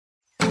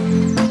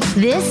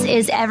This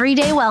is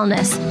Everyday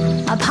Wellness,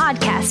 a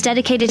podcast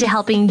dedicated to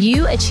helping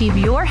you achieve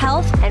your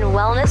health and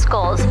wellness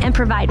goals and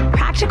provide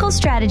practical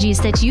strategies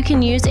that you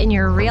can use in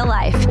your real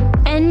life.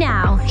 And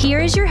now,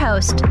 here is your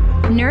host,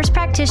 nurse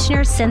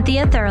practitioner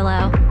Cynthia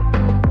Thurlow.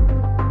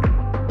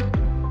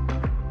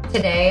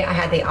 Today, I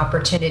had the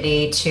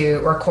opportunity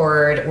to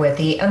record with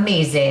the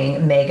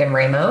amazing Megan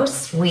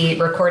Ramos. We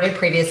recorded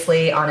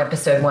previously on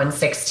episode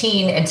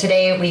 116, and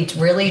today we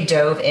really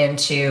dove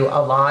into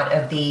a lot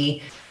of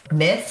the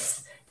myths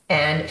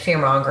and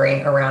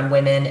fear-mongering around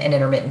women and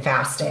intermittent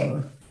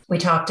fasting. We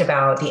talked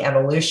about the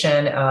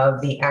evolution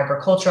of the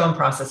agricultural and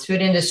processed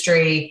food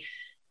industry,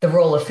 the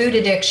role of food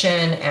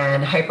addiction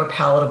and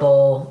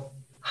hyperpalatable,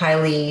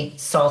 highly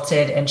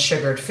salted and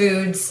sugared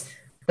foods,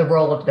 the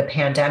role of the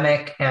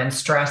pandemic and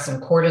stress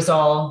and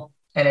cortisol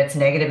and its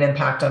negative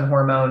impact on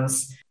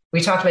hormones.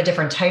 We talked about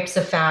different types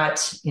of fat,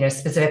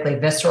 specifically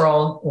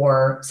visceral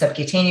or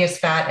subcutaneous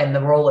fat, and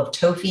the role of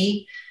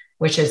TOFI,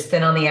 which is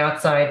thin on the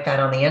outside, fat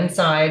on the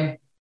inside,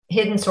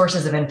 hidden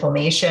sources of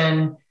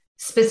inflammation,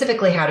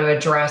 specifically how to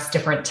address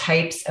different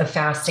types of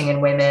fasting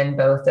in women,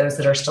 both those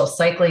that are still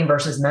cycling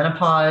versus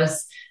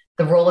menopause,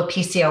 the role of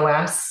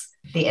PCOS,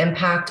 the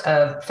impact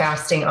of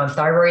fasting on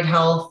thyroid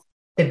health,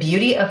 the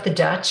beauty of the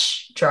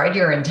Dutch dried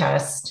urine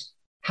test,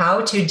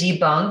 how to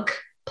debunk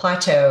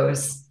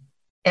plateaus,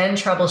 and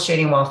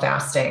troubleshooting while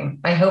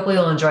fasting. I hope we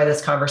will enjoy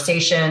this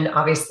conversation.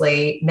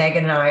 Obviously,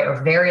 Megan and I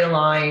are very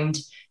aligned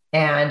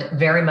and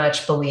very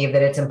much believe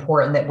that it's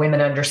important that women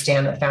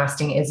understand that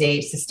fasting is a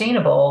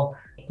sustainable,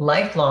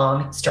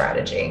 lifelong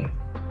strategy.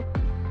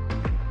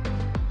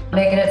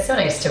 Megan, it's so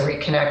nice to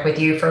reconnect with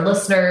you. For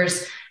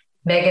listeners,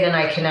 Megan and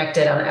I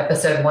connected on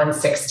episode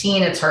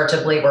 116. It's hard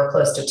to believe we're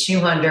close to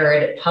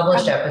 200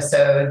 published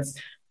episodes.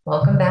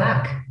 Welcome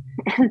back.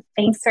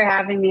 Thanks for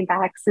having me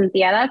back,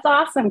 Cynthia. That's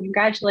awesome.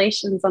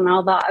 Congratulations on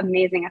all the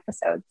amazing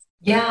episodes.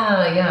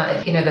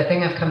 Yeah. The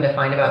thing I've come to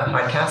find about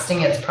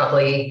podcasting, it's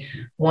probably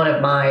one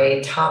of my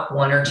top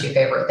one or two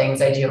favorite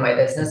things I do in my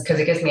business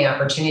because it gives me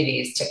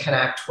opportunities to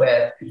connect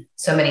with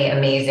so many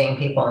amazing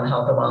people in the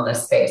health and wellness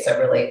space. I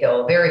really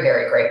feel very,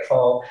 very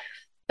grateful.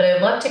 But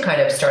I'd love to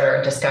kind of start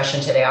our discussion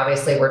today.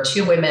 Obviously, we're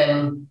two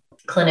women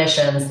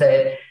clinicians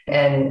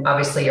and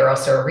obviously you're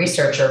also a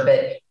researcher,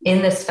 but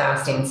in this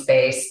fasting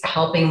space,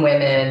 helping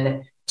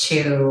women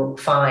to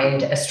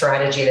find a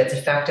strategy that's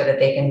effective that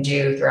they can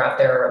do throughout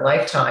their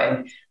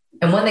lifetime.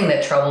 And one thing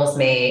that troubles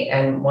me,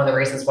 and one of the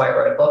reasons why I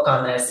wrote a book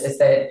on this, is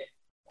that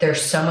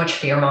there's so much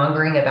fear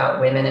mongering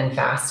about women and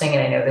fasting.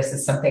 And I know this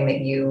is something that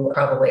you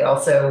probably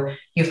also,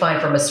 you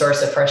find from a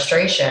source of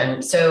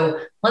frustration. So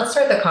let's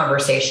start the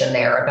conversation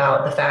there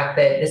about the fact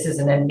that this is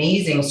an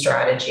amazing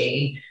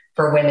strategy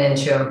for women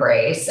to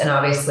embrace. And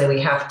obviously we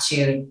have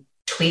to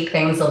tweak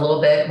things a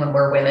little bit when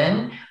we're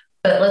women,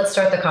 but let's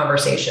start the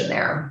conversation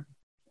there.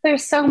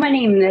 There's so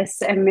many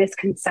myths and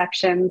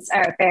misconceptions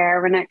out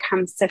there when it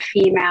comes to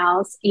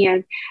females.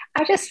 And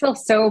I just feel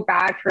so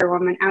bad for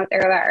women out there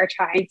that are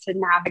trying to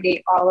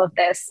navigate all of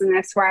this. And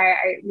that's why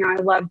I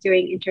love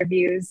doing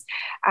interviews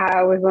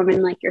with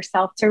women like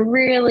yourself to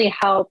really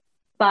help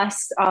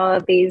bust all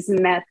of these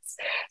myths.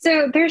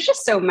 So there's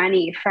just so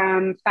many.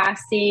 From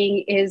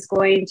fasting is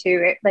going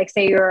to, like,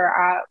 say you're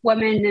a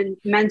woman and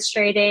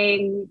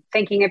menstruating,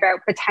 thinking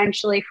about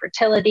potentially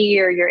fertility,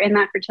 or you're in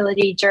that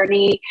fertility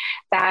journey,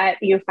 that,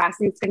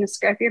 fasting is going to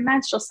screw up your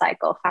menstrual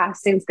cycle.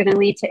 Fasting is going to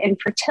lead to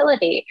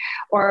infertility,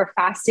 or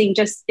fasting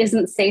just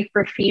isn't safe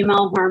for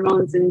female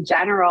hormones in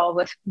general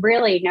with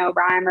really no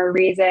rhyme or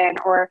reason,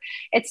 or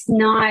it's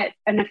not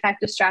an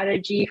effective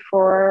strategy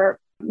for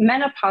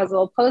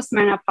menopausal,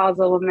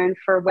 postmenopausal women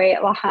for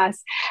weight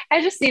loss.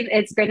 I just think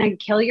it's going to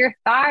kill your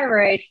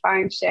thyroid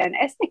function.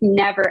 It's like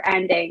never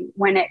ending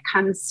when it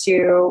comes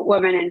to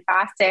women and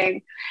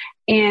fasting.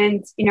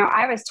 And,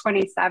 I was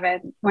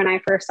 27 when I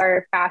first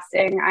started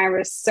fasting. I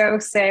was so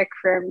sick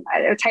from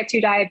type 2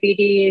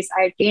 diabetes.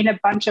 I gained a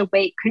bunch of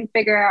weight, couldn't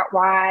figure out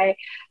why,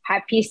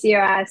 had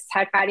PCOS,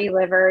 had fatty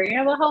liver,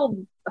 the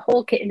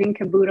whole kit and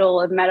caboodle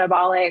of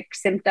metabolic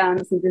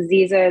symptoms and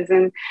diseases.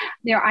 And,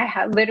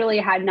 I literally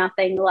had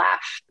nothing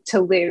left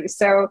to lose.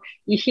 So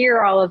you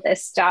hear all of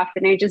this stuff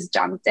and I just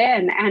jumped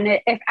in. And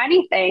if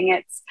anything,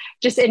 it's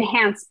just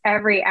enhanced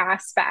every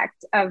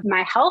aspect of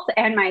my health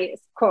and my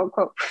quote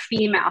unquote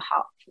female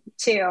health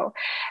too.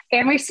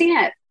 And we've seen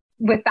it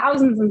with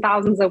thousands and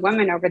thousands of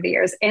women over the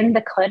years in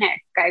the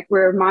clinic. Like,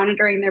 we're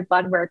monitoring their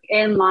blood work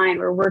in line.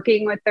 We're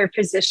working with their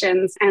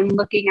physicians and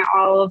looking at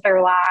all of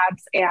their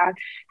labs and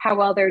how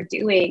well they're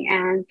doing.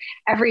 And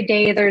every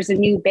day there's a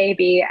new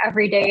baby.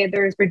 Every day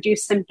there's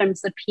reduced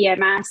symptoms of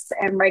PMS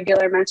and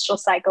regular menstrual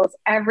cycles.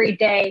 Every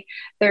day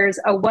there's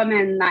a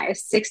woman that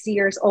is 60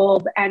 years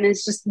old and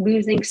is just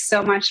losing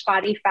so much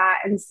body fat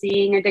and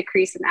seeing a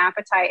decrease in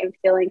appetite and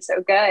feeling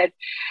so good.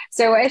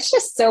 So it's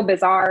just so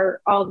bizarre,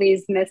 all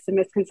these myths and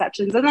misconceptions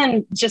misconceptions. And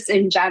then just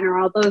in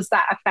general, those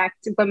that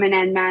affect women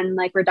and men,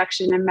 like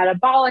reduction in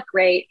metabolic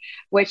rate,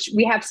 which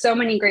we have so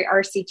many great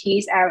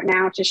RCTs out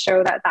now to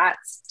show that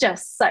that's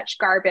just such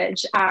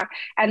garbage.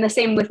 And the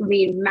same with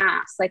lean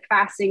mass, like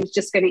fasting is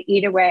just going to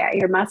eat away at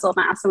your muscle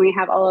mass. And we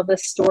have all of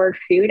this stored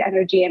food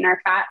energy in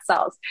our fat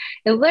cells.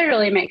 It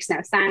literally makes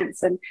no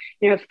sense. And,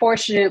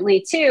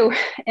 fortunately too,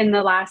 in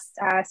the last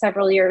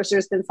several years,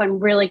 there's been some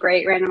really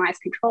great randomized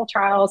control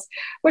trials,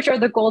 which are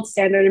the gold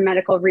standard in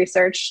medical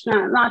research.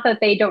 Not that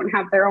they don't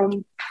have their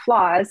own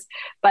flaws,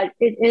 but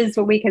it is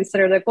what we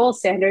consider the gold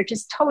standard,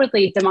 just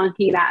totally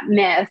debunking that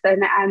myth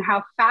and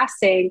how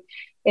fasting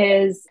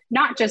is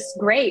not just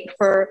great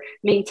for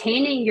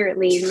maintaining your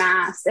lean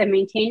mass and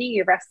maintaining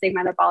your resting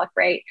metabolic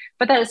rate,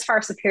 but that is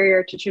far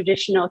superior to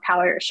traditional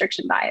calorie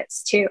restriction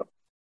diets too.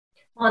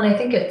 Well, and I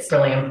think it's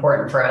really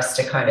important for us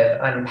to kind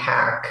of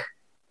unpack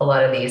a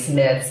lot of these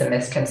myths and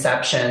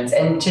misconceptions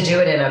and to do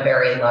it in a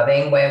very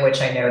loving way,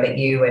 which I know that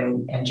you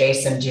and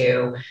Jason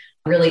do,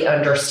 really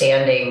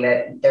understanding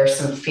that there's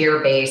some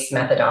fear-based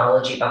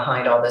methodology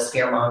behind all this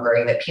fear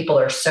mongering, that people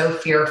are so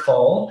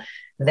fearful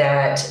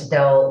that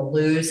they'll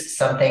lose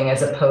something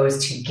as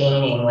opposed to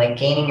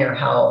gaining your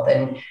health.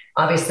 And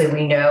obviously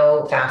we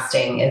know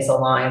fasting is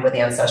aligned with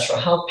the ancestral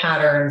health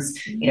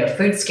patterns.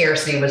 Food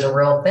scarcity was a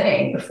real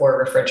thing before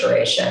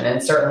refrigeration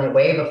and certainly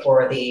way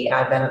before the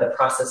advent of the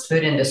processed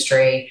food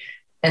industry.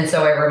 And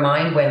so I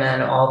remind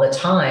women all the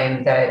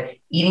time that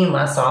eating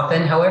less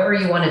often, however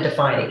you want to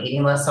define it,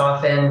 eating less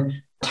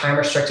often, time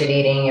restricted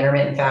eating,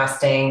 intermittent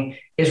fasting,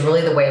 is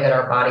really the way that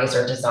our bodies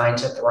are designed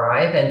to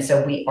thrive. And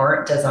so we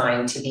aren't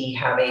designed to be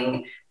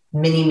having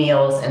mini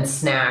meals and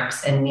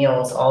snacks and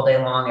meals all day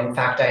long. In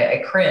fact,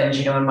 I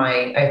cringe,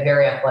 I have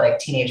very athletic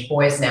teenage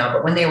boys now,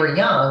 but when they were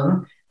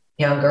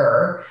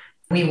younger,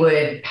 we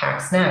would pack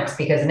snacks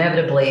because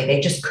inevitably they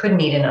just couldn't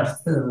eat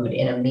enough food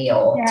in a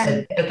meal.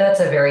 Yeah. But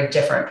that's a very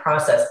different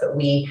process. But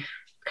we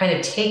kind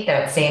of take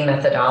that same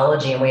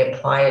methodology and we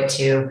apply it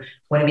to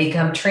when we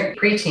become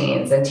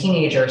preteens and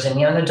teenagers and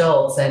young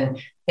adults.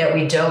 And yet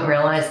we don't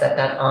realize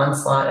that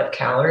onslaught of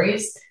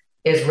calories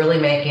is really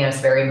making us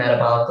very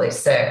metabolically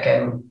sick.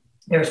 And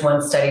there's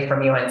one study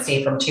from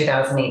UNC from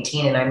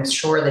 2018, and I'm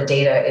sure the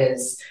data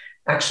is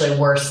actually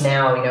worse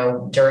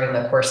now, during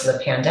the course of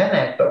the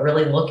pandemic, but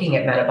really looking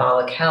at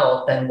metabolic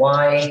health and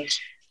why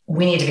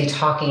we need to be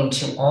talking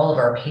to all of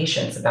our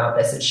patients about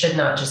this. It should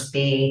not just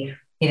be,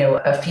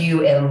 a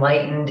few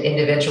enlightened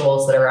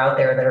individuals that are out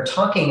there that are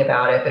talking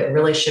about it, but it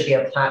really should be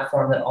a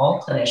platform that all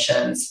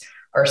clinicians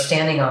are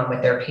standing on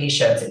with their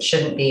patients. It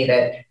shouldn't be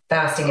that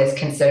fasting is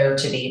considered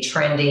to be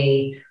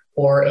trendy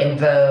or in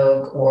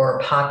vogue or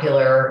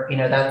popular.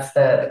 That's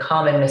the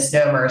common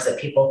misnomers that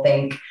people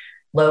think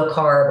low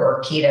carb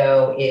or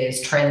keto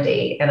is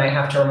trendy. And I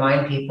have to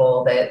remind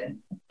people that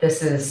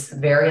this is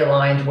very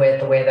aligned with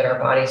the way that our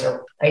bodies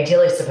are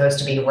ideally supposed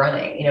to be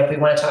running. If we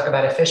want to talk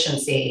about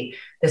efficiency,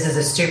 this is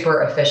a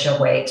super efficient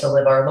way to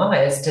live our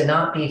lives, to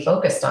not be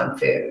focused on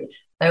food.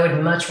 I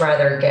would much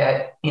rather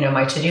get,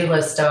 my to-do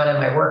list done and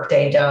my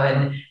workday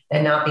done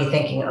and not be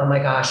thinking, oh my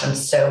gosh, I'm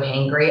so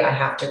hangry, I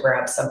have to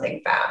grab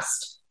something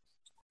fast.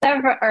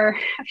 A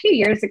few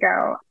years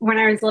ago when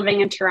I was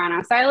living in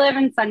Toronto. So I live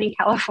in sunny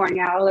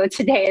California, although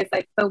today is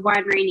like the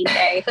one rainy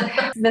day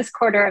this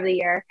quarter of the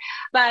year.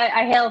 But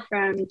I hail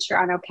from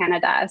Toronto,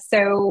 Canada.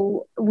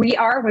 So we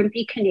are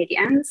wimpy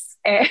Canadians.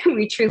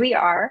 We truly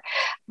are.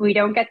 We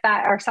don't get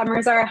that. Our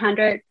summers are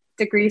 100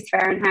 degrees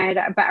Fahrenheit,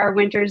 but our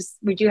winters,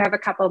 we do have a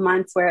couple of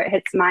months where it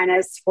hits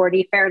minus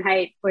 40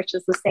 Fahrenheit, which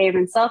is the same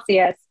in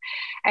Celsius.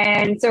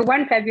 And so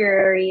one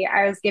February,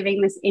 I was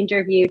giving this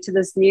interview to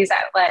this news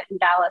outlet in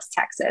Dallas,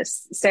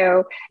 Texas.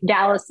 So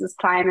Dallas's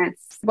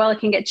climate's, well,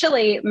 it can get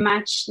chilly,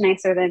 much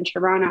nicer than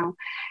Toronto.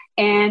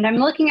 And I'm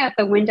looking out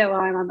the window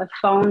while I'm on the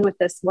phone with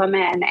this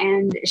woman,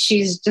 and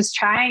she's just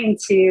trying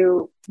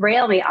to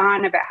rail me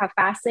on about how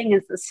fasting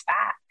is this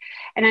fat.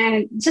 And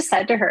I just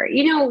said to her,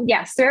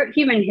 yes, throughout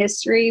human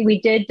history, we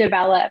did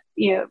develop,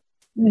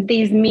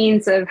 these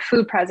means of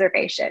food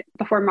preservation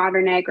before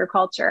modern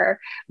agriculture.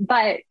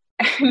 But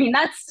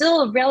that's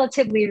still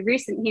relatively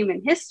recent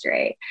human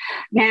history.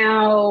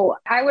 Now,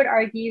 I would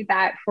argue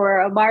that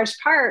for a large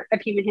part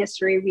of human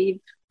history, we've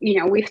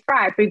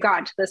thrived. We've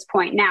gotten to this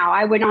point now.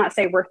 I would not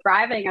say we're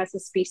thriving as a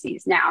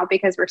species now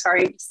because we're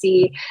starting to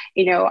see,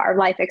 our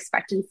life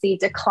expectancy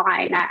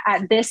decline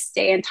at this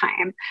day and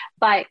time.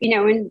 But,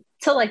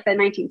 until like the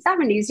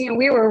 1970s,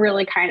 we were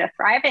really kind of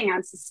thriving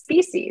as a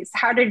species.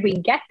 How did we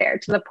get there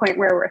to the point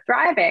where we're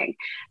thriving?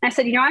 And I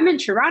said, I'm in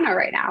Toronto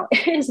right now.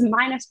 It is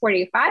minus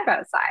 45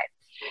 outside.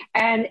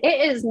 And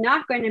it is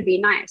not going to be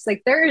nice.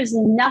 Like there is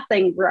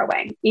nothing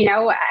growing,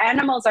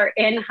 animals are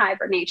in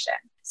hibernation.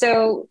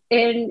 So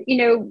in,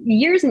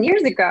 years and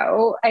years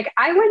ago, like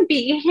I wouldn't be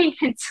eating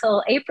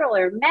until April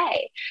or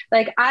May.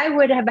 Like I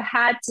would have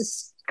had to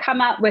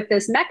come up with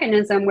this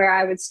mechanism where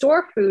I would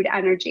store food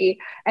energy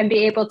and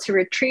be able to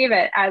retrieve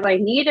it as I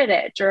needed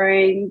it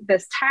during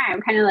this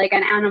time, kind of like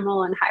an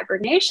animal in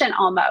hibernation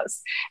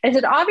almost. I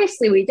said,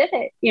 obviously we did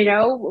it.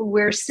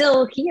 We're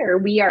still here.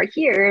 We are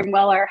here. And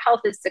while our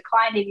health is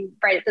declining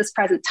right at this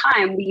present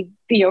time, we,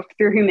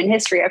 through human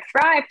history have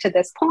thrived to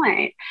this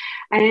point.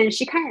 And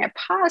she kind of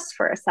paused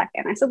for a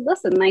second. I said,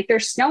 listen, like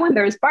there's snow and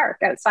there's bark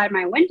outside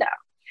my window.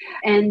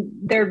 And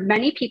there are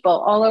many people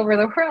all over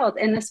the world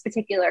in this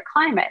particular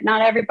climate.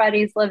 Not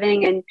everybody's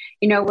living in,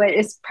 what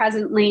is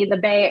presently the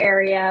Bay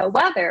Area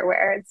weather,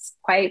 where it's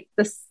quite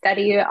the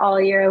steady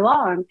all year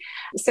long.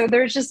 So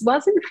there just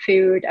wasn't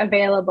food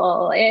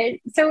available.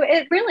 So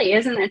it really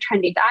isn't a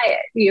trendy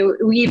diet.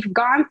 We've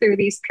gone through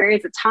these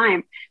periods of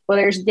time, well,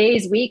 there's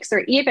days, weeks, or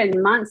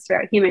even months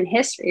throughout human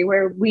history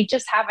where we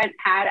just haven't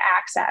had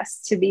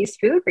access to these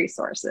food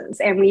resources.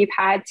 And we've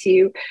had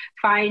to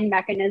find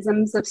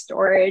mechanisms of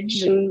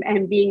storage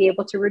and being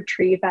able to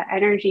retrieve that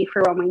energy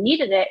for when we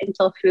needed it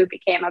until food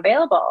became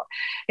available.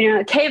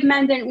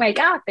 Cavemen didn't wake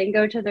up and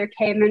go to their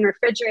caveman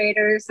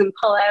refrigerators and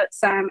pull out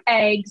some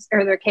eggs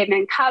or their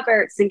caveman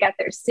cupboards and get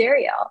their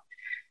cereal.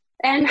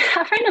 And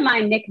a friend of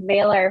mine, Nick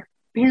Vailer,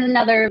 he's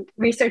another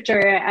researcher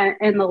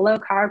in the low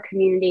carb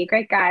community,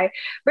 great guy.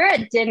 We're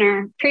at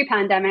dinner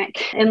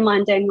pre-pandemic in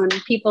London when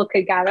people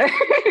could gather.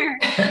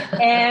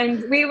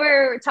 And we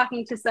were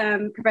talking to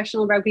some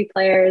professional rugby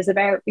players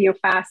about,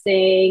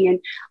 fasting and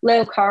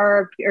low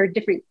carb or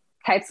different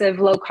types of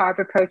low carb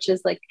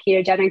approaches like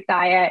ketogenic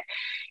diet.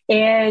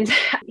 And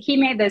he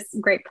made this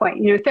great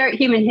point, throughout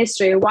human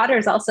history, water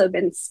has also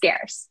been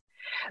scarce.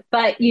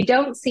 But you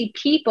don't see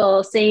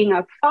people seeing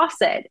a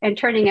faucet and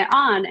turning it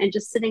on and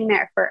just sitting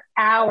there for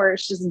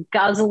hours, just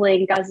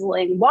guzzling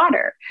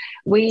water.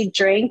 We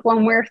drink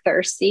when we're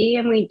thirsty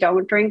and we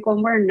don't drink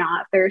when we're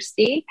not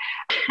thirsty.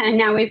 And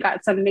now we've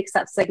got some mixed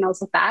up signals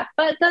with that,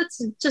 but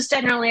that's just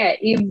generally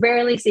it. You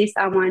rarely see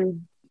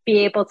someone be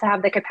able to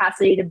have the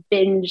capacity to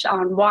binge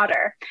on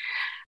water.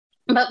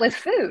 But with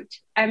food,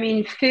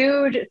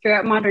 food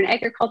throughout modern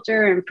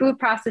agriculture and food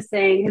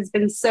processing has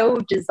been so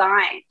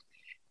designed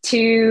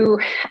to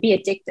be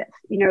addictive,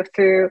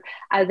 through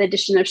the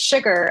addition of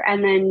sugar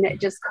and then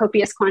just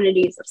copious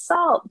quantities of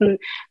salt and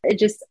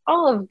just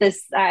all of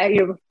this,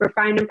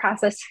 refined and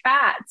processed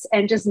fats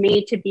and just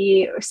made to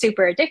be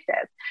super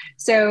addictive.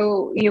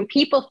 So,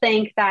 people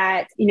think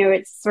that,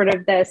 it's sort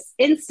of this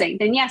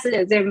instinct. And yes, it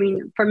is.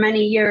 For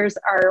many years,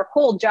 our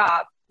whole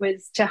job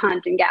was to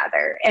hunt and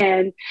gather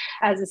and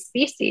as a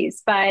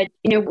species, but,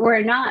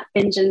 we're not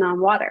binging on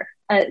water.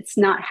 It's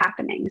not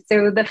happening.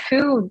 So the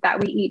food that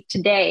we eat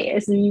today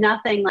is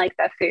nothing like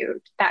the food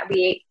that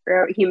we ate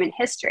throughout human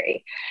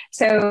history.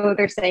 So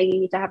they're saying you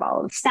need to have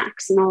all of the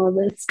snacks and all of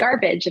this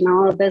garbage and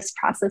all of this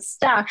processed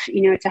stuff,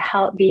 to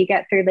help you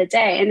get through the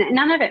day. And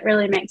none of it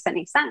really makes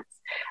any sense.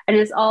 And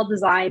it's all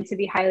designed to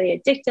be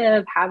highly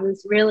addictive, have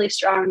this really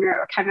strong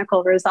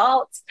neurochemical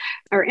results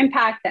or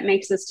impact that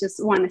makes us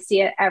just want to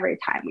see it every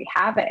time we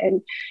have it.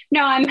 And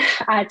I'm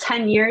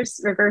 10 years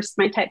reversed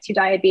my type 2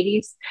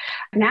 diabetes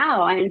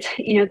now. And,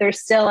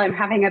 I'm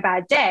having a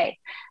bad day.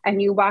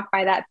 And you walk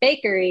by that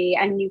bakery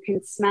and you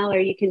can smell or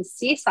you can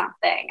see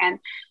something. And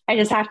I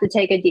just have to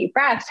take a deep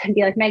breath and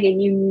be like, Megan,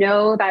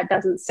 that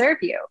doesn't serve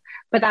you.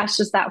 But that's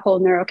just that whole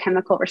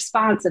neurochemical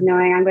response of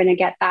knowing I'm going to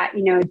get that,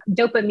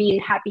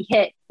 dopamine happy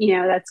hit,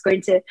 that's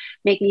going to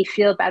make me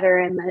feel better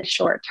in the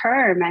short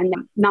term and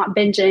not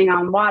binging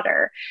on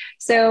water.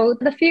 So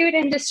the food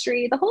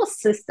industry, the whole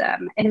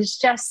system is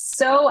just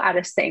so out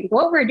of sync.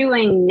 What we're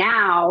doing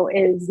now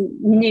is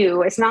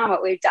new. It's not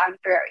what we've done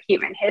throughout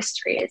human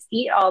history. It's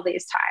eat all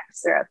these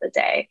times throughout the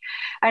day.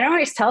 I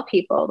always tell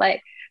people,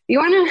 like, you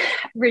want to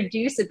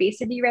reduce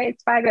obesity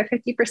rates by about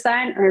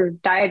 50% or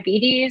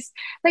diabetes,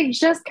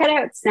 just cut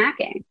out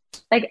snacking,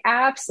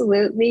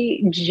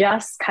 absolutely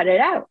just cut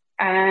it out.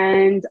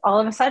 And all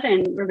of a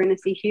sudden, we're going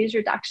to see huge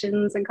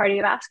reductions in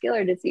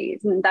cardiovascular disease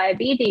and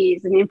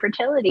diabetes and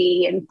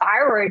infertility and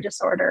thyroid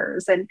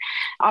disorders and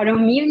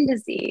autoimmune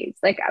disease.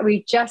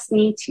 We just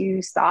need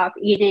to stop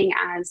eating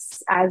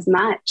as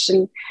much.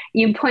 And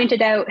you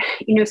pointed out,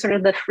 sort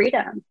of the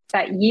freedom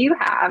that you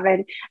have.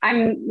 And I'm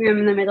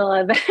in the middle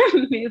of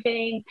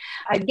moving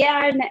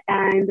again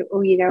and,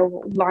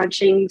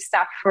 launching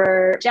stuff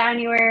for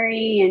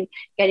January and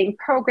getting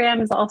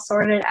programs all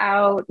sorted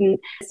out and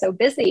so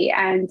busy.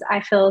 And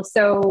I feel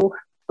so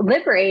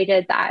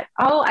liberated that,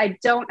 I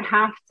don't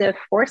have to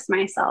force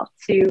myself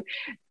to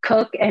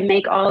cook and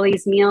make all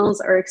these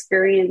meals or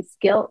experience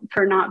guilt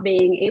for not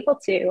being able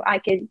to. I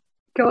can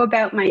go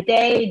about my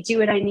day, do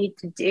what I need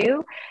to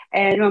do.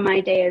 And when my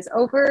day is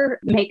over,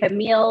 make a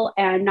meal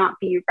and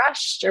not be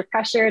rushed or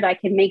pressured. I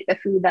can make the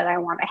food that I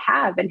want to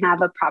have and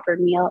have a proper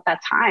meal at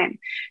that time.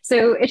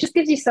 So it just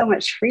gives you so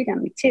much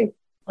freedom too.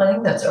 I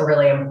think that's a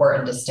really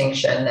important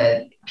distinction,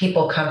 that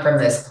people come from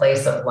this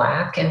place of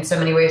lack in so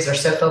many ways. They're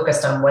so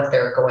focused on what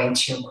they're going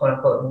to quote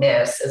unquote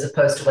miss as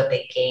opposed to what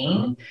they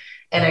gain.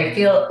 And I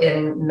feel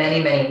in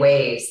many, many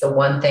ways, the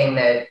one thing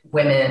that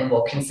women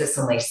will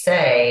consistently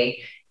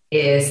say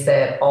is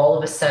that all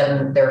of a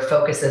sudden their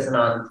focus isn't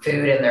on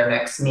food and their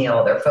next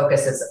meal. Their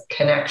focus is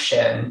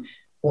connection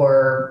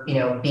or,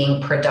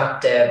 being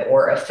productive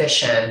or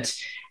efficient.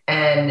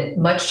 And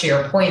much to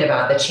your point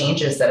about the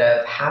changes that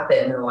have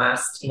happened in the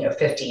last,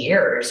 50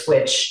 years,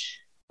 which,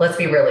 let's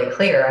be really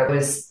clear, I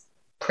was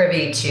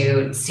privy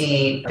to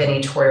see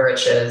Vinnie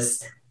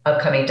Tortorich's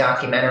upcoming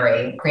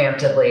documentary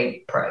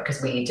preemptively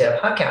because we did a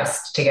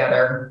podcast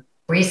together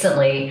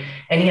recently,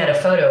 and he had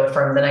a photo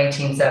from the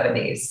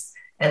 1970s.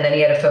 And then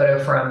he had a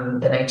photo from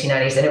the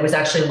 1990s, and it was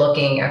actually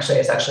late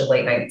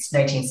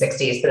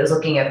 1960s, but it was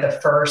looking at the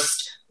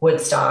first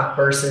Woodstock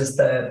versus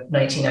the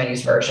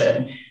 1990s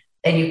version.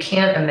 And you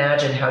can't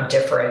imagine how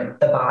different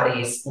the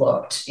bodies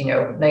looked.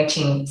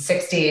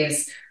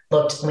 1960s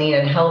looked lean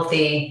and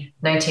healthy,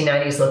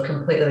 1990s looked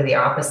completely the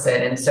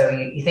opposite. And so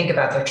you think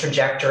about the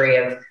trajectory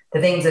of the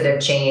things that have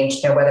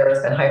changed, whether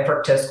it's been high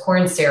fructose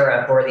corn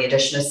syrup or the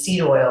addition of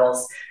seed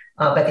oils,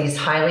 but these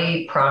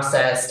highly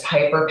processed,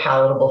 hyper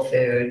palatable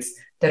foods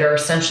that are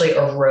essentially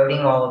eroding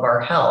all of our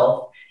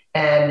health.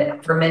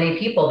 And for many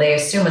people, they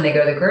assume when they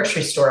go to the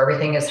grocery store,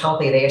 everything is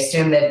healthy. They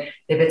assume that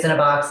if it's in a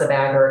box, a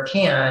bag, or a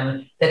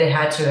can, that it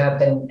had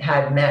to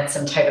have met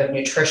some type of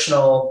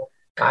nutritional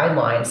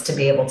guidelines to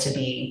be able to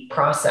be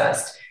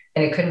processed.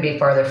 And it couldn't be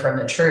farther from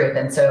the truth.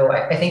 And so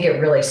I think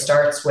it really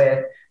starts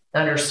with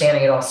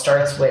understanding. It all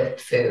starts with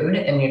food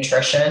and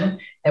nutrition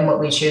and what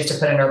we choose to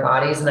put in our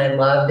bodies. And I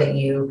love that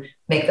you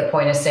make the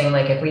point of saying,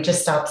 like, if we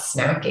just stop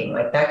snacking,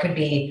 like that could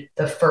be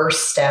the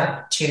first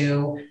step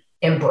to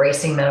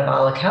embracing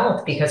metabolic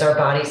health, because our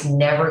bodies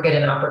never get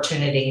an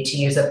opportunity to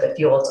use up the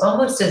fuel. It's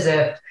almost as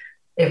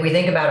if we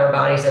think about our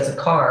bodies as a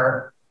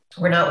car,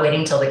 we're not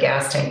waiting till the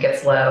gas tank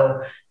gets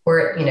low.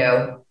 We're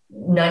at,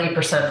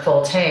 90%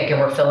 full tank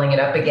and we're filling it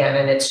up again.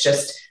 And it's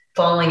just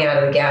falling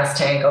out of the gas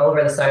tank all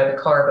over the side of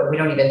the car, but we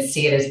don't even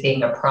see it as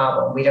being a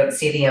problem. We don't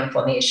see the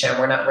inflammation.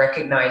 We're not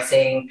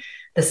recognizing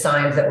the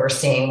signs that we're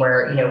seeing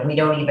where, we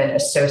don't even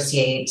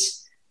associate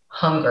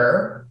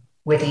hunger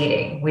with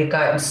eating. We've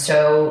gotten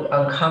so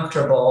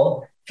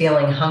uncomfortable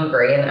feeling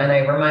hungry. And I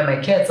remind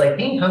my kids, like,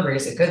 being hungry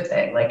is a good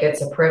thing. Like,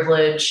 it's a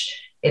privilege.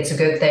 It's a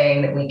good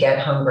thing that we get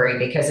hungry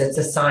because it's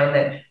a sign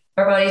that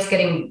our body's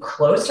getting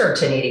closer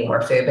to needing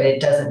more food, but it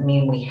doesn't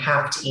mean we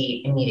have to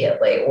eat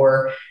immediately.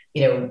 Or,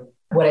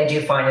 what I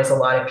do find is a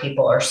lot of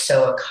people are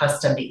so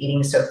accustomed to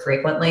eating so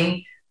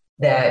frequently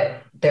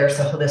that there's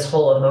this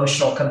whole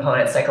emotional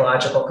component,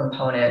 psychological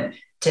component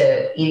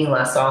to eating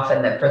less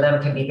often that for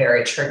them can be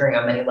very triggering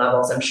on many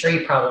levels. I'm sure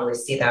you probably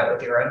see that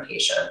with your own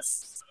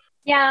patients.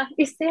 Yeah,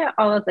 you see it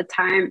all of the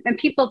time, and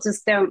people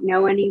just don't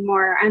know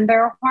anymore, and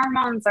their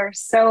hormones are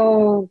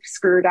so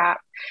screwed up.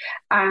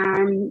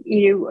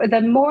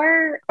 The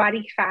more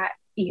body fat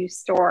you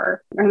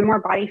store, or the more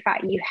body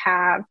fat you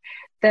have,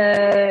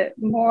 the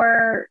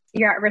more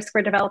you're at risk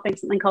for developing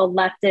something called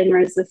leptin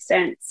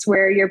resistance,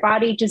 where your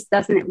body just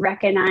doesn't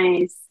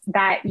recognize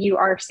that you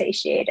are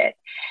satiated.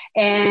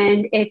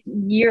 And if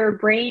your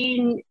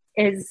brain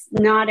is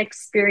not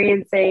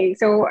experiencing,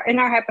 so in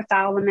our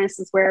hypothalamus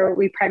is where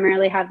we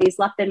primarily have these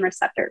leptin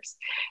receptors.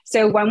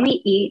 So when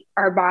we eat,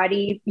 our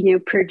body,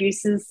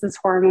 produces this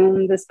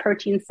hormone, this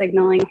protein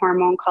signaling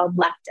hormone called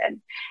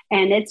leptin.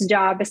 And its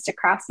job is to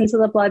cross into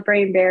the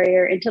blood-brain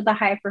barrier, into the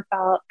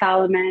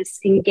hypothalamus,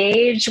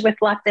 engage with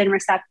leptin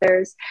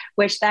receptors,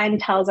 which then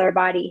tells our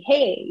body,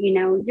 hey,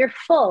 you're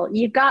full,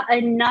 you've got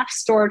enough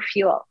stored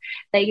fuel.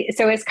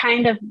 So it's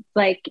kind of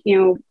like,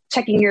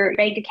 checking your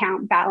bank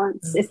account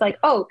balance. It's like,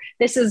 oh,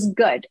 this is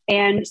good.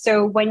 And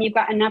so when you've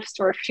got enough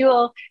stored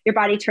fuel, your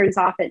body turns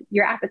off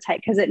your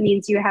appetite because it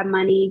means you have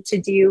money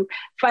to do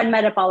fun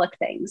metabolic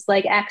things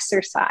like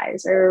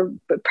exercise or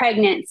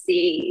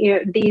pregnancy,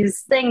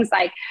 these things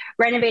like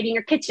renovating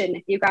your kitchen.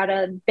 If you've got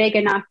a big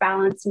enough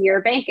balance in your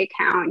bank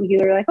account,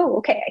 you're like, oh,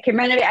 okay, I can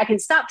renovate. I can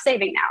stop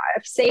saving now.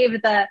 I've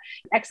saved the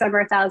X number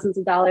of thousands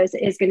of dollars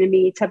it is going to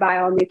be to buy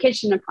all new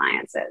kitchen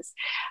appliances.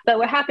 But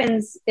what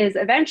happens is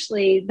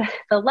eventually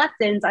the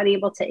leptin's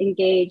unable to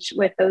engage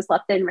with those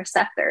leptin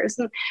receptors.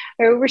 And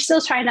we're still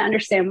trying to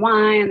understand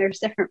why, and there's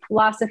different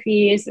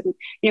philosophies, and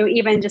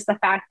even just the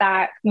fact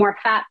that more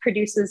fat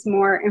produces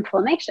more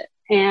inflammation.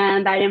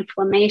 And that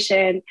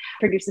inflammation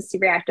produces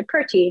C-reactive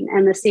protein,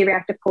 and the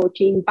C-reactive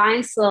protein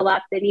binds to the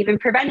leptin, even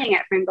preventing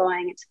it from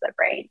going into the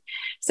brain.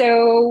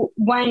 So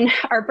when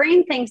our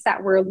brain thinks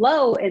that we're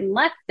low in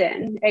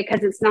leptin,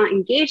 because it's not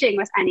engaging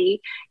with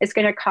any, it's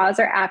going to cause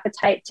our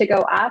appetite to go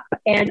up.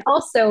 And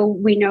also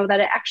we know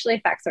that it actually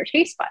affects our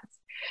taste buds.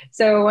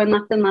 So when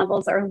leptin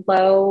levels are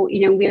low,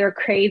 we are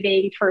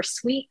craving for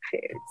sweet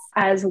foods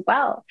as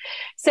well.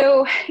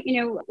 So,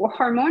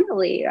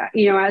 hormonally,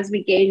 as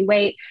we gain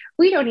weight,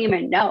 we don't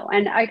even know.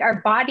 And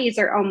our bodies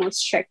are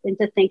almost tricked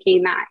into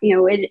thinking that,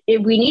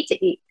 we need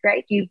to eat.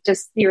 right?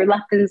 Your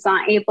leptin's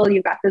not able,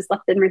 you've got this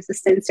leptin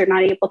resistance, you're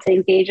not able to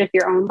engage with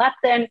your own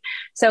leptin.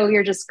 So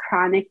you're just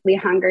chronically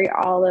hungry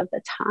all of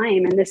the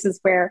time. And this is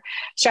where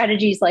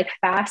strategies like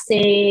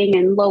fasting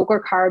and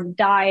lower carb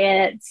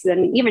diets,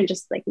 and even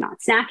just like not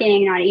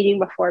snacking, not eating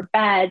before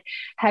bed,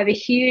 have a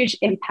huge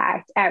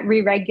impact at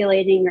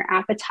re-regulating your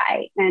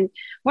appetite. And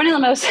one of the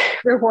most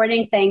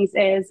rewarding things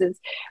is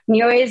when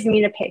you always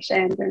meet a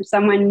patient or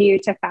someone new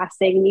to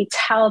fasting and you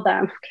tell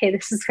them, okay,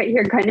 this is what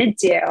you're going to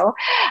do.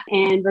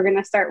 And we're going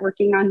to start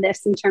working on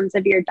this in terms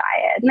of your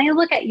diet. And they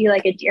look at you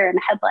like a deer in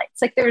the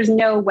headlights. Like there's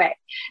no way.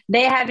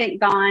 They haven't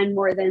gone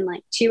more than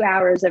like 2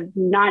 hours of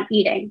not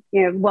eating,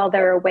 while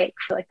they're awake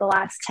for like the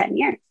last 10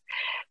 years.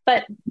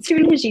 But as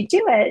soon as you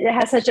do it, it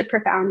has such a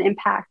profound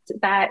impact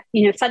that,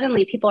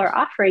 suddenly people are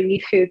offering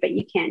you food, but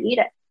you can't eat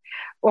it.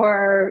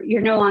 Or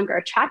you're no longer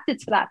attracted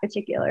to that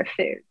particular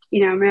food. I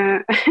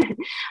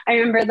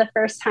remember the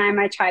first time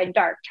I tried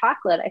dark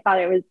chocolate, I thought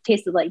it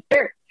tasted like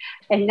dirt.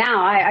 And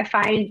now I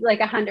find like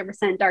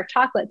 100% dark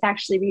chocolate to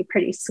actually be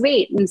pretty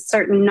sweet. And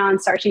certain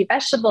non-starchy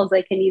vegetables,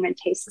 I can even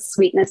taste the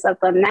sweetness of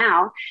them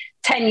now.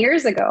 10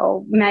 years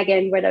ago,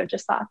 Megan would have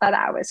just thought that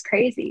I was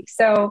crazy.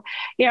 So,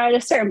 at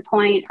a certain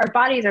point, our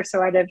bodies are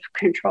so out of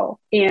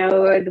control.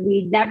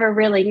 We never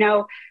really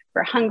know if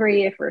we're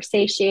hungry, if we're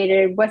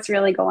satiated, what's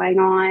really going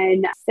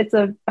on. It's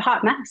a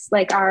hot mess.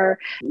 Like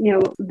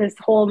this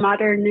whole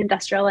modern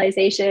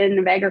industrialization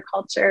of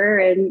agriculture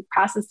and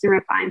processed and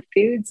refined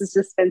foods has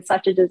just been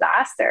such a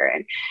disaster.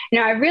 And,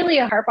 I really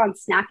harp on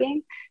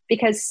snacking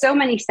because so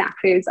many snack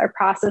foods are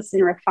processed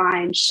and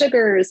refined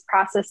sugars,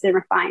 processed and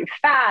refined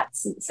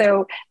fats.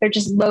 So they're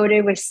just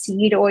loaded with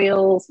seed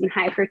oils and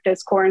high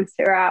fructose corn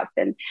syrup.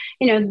 And,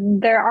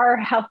 there are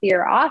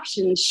healthier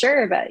options,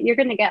 sure, but you're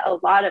going to get a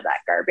lot of that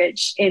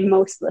garbage in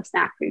most of the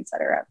snack foods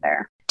that are out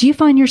there. Do you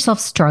find yourself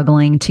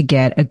struggling to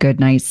get a good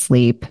night's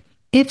sleep?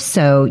 If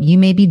so, you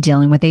may be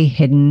dealing with a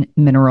hidden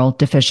mineral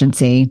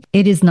deficiency.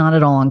 It is not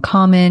at all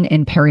uncommon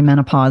in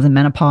perimenopause and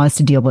menopause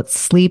to deal with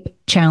sleep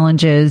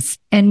challenges.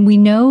 And we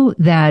know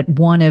that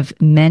one of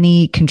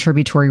many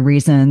contributory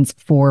reasons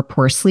for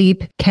poor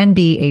sleep can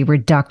be a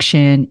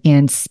reduction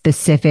in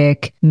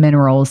specific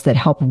minerals that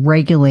help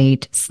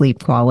regulate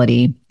sleep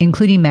quality,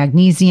 including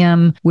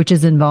magnesium, which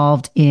is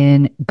involved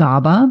in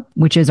GABA,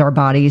 which is our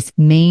body's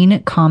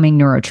main calming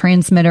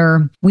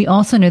neurotransmitter. We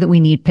also know that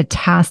we need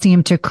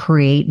potassium to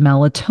create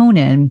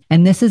melatonin.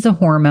 And this is a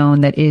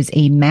hormone that is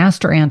a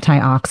master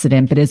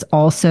antioxidant, but is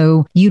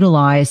also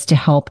utilized to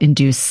help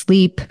induce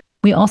sleep.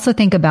 We also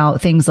think about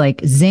things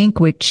like zinc,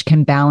 which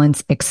can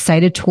balance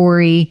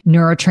excitatory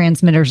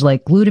neurotransmitters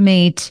like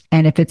glutamate.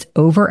 And if it's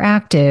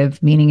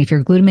overactive, meaning if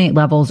your glutamate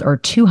levels are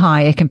too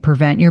high, it can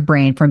prevent your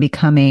brain from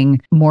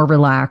becoming more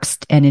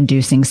relaxed and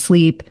inducing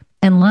sleep.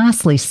 And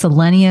lastly,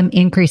 selenium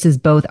increases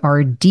both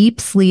our deep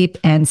sleep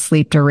and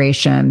sleep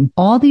duration.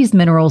 All these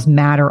minerals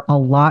matter a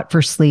lot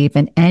for sleep,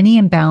 and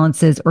any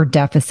imbalances or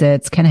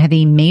deficits can have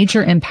a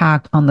major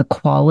impact on the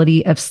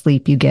quality of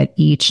sleep you get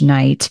each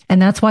night.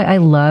 And that's why I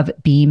love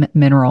Beam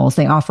Minerals.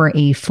 They offer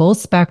a full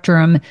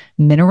spectrum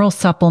mineral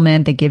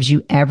supplement that gives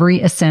you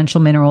every essential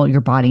mineral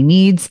your body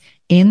needs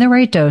in the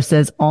right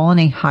doses, all in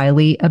a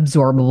highly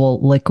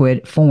absorbable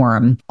liquid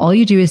form. All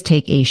you do is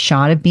take a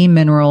shot of Beam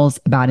Minerals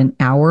about an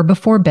hour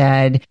before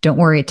bed. Don't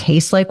worry, it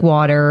tastes like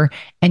water,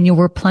 and you'll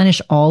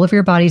replenish all of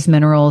your body's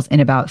minerals in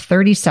about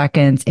 30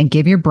 seconds and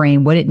give your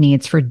brain what it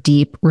needs for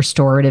deep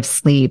restorative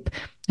sleep.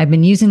 I've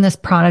been using this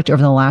product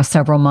over the last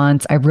several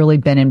months. I've really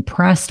been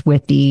impressed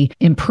with the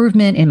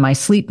improvement in my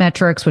sleep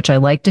metrics, which I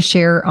like to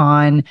share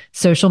on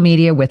social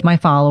media with my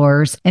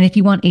followers. And if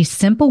you want a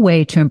simple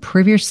way to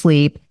improve your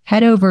sleep,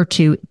 head over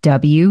to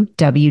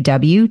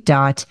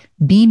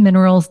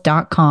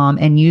www.beamminerals.com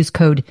and use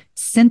code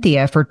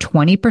Cynthia for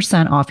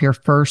 20% off your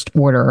first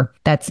order.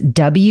 That's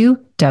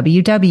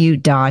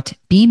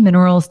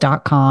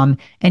www.beamminerals.com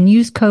and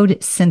use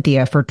code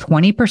Cynthia for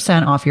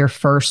 20% off your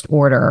first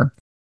order.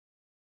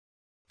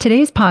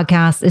 Today's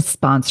podcast is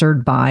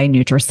sponsored by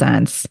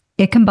NutriSense.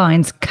 It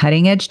combines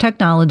cutting-edge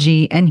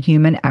technology and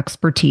human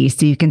expertise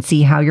so you can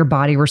see how your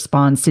body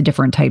responds to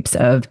different types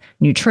of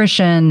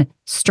nutrition,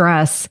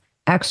 stress,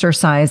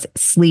 exercise,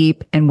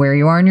 sleep, and where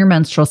you are in your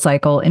menstrual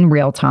cycle in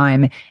real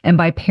time. And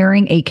by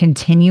pairing a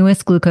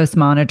continuous glucose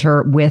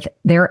monitor with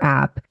their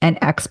app and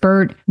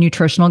expert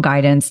nutritional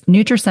guidance,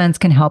 NutriSense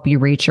can help you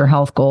reach your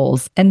health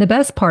goals. And the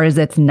best part is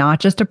it's not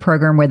just a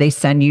program where they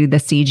send you the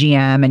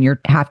CGM and you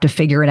have to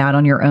figure it out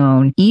on your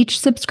own. Each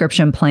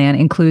subscription plan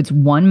includes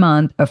 1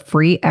 month of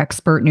free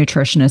expert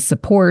nutritionist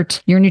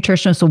support. Your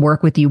nutritionist will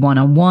work with you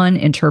one-on-one,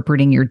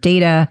 interpreting your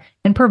data,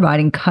 and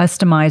providing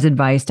customized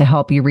advice to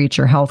help you reach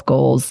your health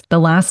goals. The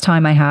last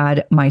time I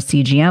had my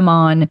CGM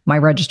on, my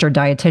registered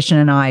dietitian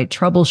and I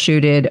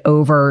troubleshooted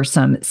over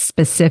some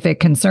specific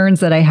concerns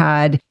that I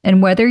had.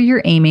 And whether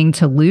you're aiming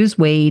to lose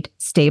weight,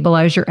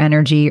 stabilize your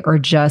energy, or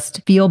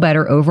just feel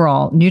better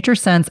overall,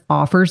 NutriSense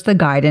offers the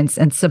guidance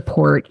and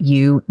support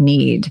you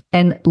need.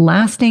 And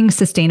lasting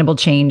sustainable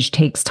change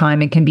takes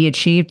time and can be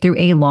achieved through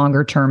a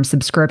longer term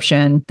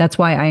subscription. That's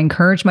why I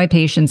encourage my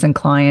patients and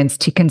clients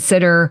to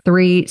consider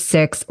 3,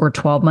 6, or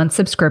 12-month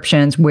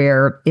subscriptions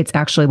where it's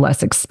actually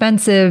less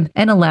expensive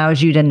and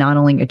allows you to not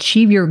only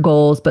achieve your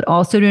goals, but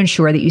also to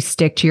ensure that you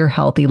stick to your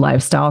healthy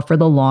lifestyle for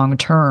the long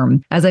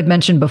term. As I've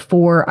mentioned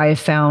before, I have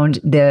found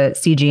the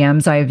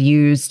CGMs I've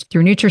used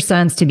through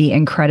NutriSense to be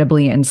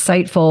incredibly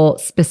insightful,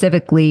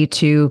 specifically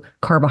to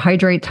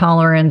carbohydrate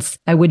tolerance.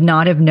 I would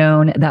not have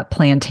known that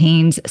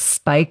plantains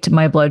spiked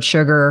my blood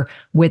sugar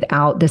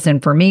without this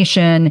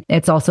information.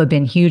 It's also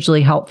been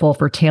hugely helpful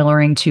for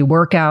tailoring to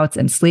workouts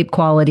and sleep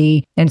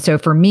quality. And so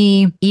for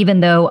me,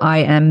 even though I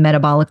am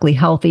metabolically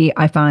healthy,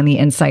 I find the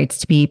insights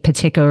to be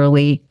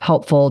particularly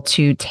helpful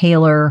to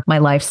tailor my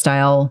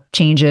lifestyle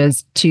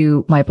changes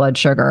to my blood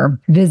sugar.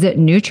 Visit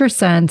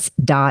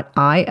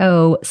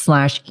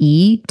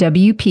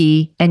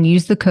nutrisense.io/EWP and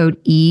use the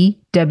code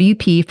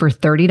EWP for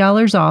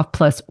 $30 off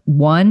plus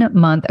 1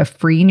 month of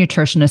free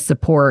nutritionist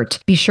support.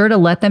 Be sure to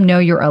let them know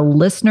you're a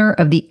listener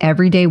of the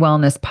Everyday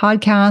Wellness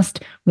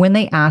podcast when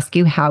they ask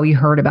you how you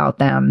heard about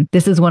them.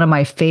 This is one of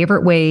my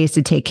favorite ways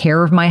to take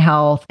care of my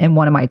health and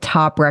one of my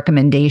top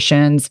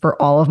recommendations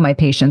for all of my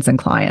patients and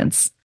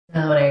clients.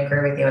 Oh, and I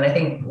agree with you. And I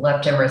think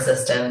leptin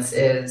resistance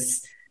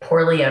is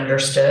poorly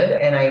understood.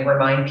 And I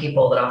remind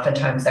people that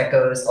oftentimes that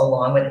goes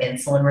along with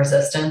insulin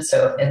resistance.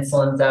 So if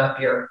insulin's up,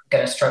 you're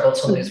going to struggle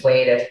to lose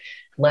weight. If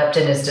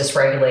leptin is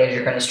dysregulated,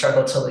 you're going to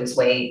struggle to lose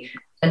weight.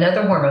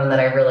 Another hormone that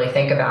I really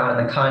think about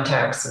in the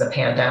context of the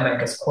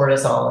pandemic is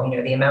cortisol. You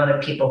know, the amount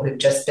of people who've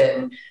just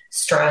been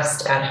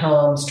stressed at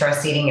home,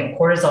 stress eating, if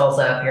cortisol's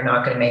up, you're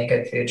not going to make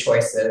good food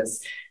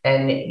choices.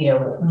 And, you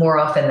know, more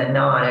often than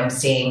not, I'm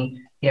seeing,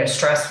 you know,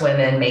 stressed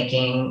women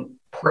making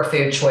poor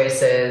food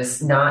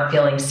choices, not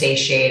feeling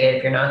satiated.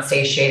 If you're not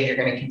satiated, you're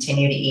going to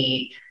continue to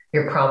eat.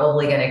 You're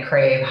probably going to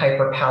crave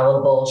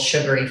hyperpalatable,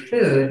 sugary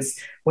foods,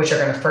 which are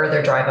going to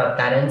further drive up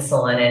that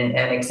insulin and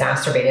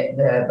exacerbate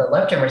the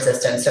leptin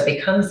resistance. So it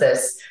becomes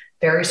this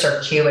very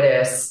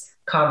circuitous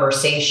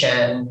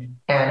conversation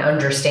and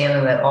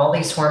understanding that all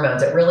these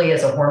hormones, it really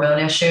is a hormone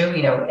issue.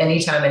 You know,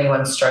 anytime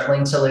anyone's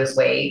struggling to lose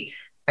weight,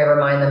 I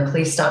remind them,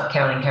 please stop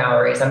counting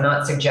calories. I'm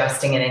not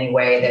suggesting in any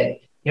way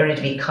that you don't need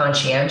to be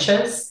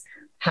conscientious.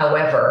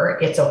 However,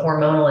 it's a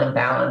hormonal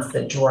imbalance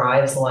that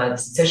drives a lot of the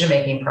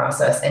decision-making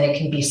process, and it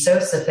can be so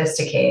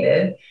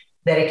sophisticated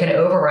that it can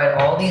override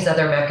all these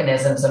other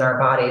mechanisms in our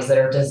bodies that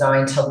are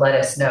designed to let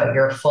us know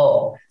you're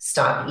full,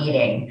 stop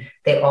eating.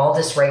 They all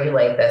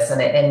dysregulate this.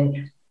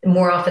 And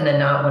more often than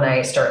not, when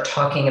I start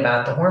talking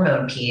about the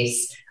hormone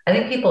piece, I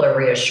think people are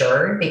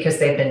reassured because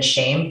they've been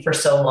shamed for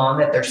so long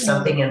that there's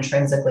something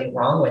intrinsically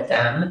wrong with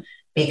them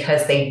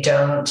because they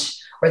don't,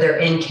 or they're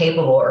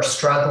incapable or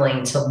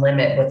struggling to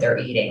limit what they're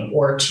eating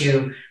or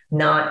to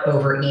not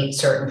overeat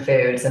certain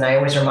foods. And I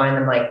always remind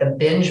them, like, the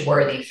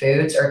binge-worthy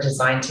foods are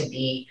designed to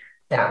be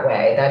that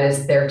way. That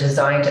is, they're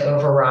designed to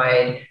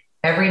override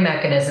every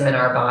mechanism in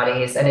our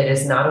bodies, and it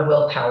is not a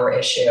willpower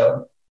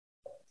issue.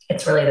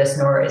 It's really this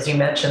as you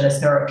mentioned, this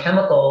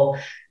neurochemical,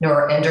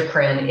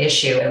 neuroendocrine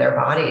issue in their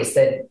bodies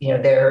that, you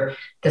know, they're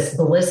this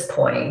bliss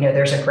point. You know,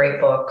 there's a great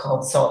book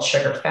called Salt,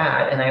 Sugar,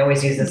 Fat, and I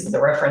always use this as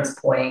a reference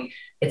point.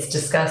 It's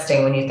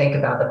disgusting when you think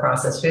about the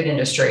processed food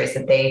industries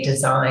that they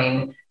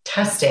design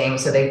testing.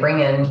 So they bring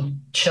in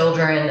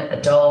children,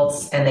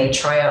 adults, and they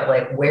try out,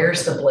 like,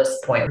 where's the bliss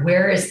point?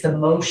 Where is the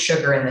most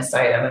sugar in this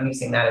item? I'm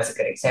using that as a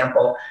good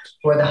example,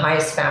 or the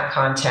highest fat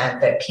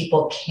content that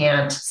people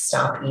can't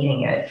stop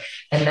eating it.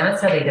 And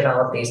that's how they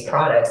develop these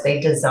products. They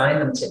design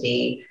them to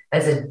be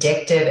as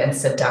addictive and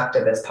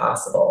seductive as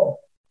possible.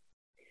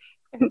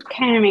 It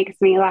kind of makes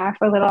me laugh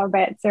a little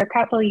bit. So a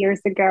couple of years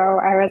ago,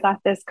 I was at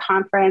this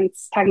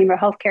conference talking about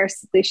healthcare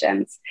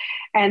solutions,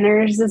 and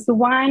there's this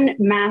one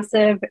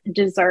massive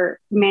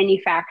dessert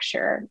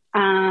manufacturer,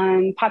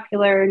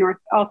 popular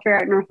all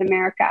throughout North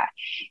America.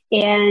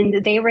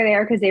 And they were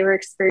there because they were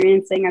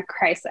experiencing a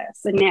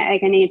crisis,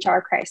 like an HR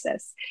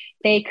crisis.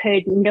 They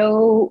could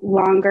no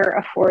longer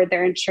afford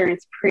their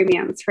insurance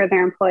premiums for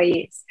their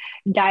employees.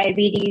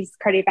 Diabetes,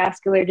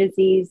 cardiovascular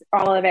disease,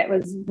 all of it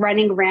was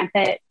running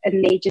rampant,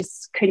 and they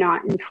just could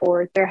not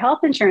afford their health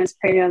insurance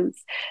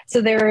premiums. So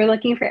they were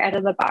looking for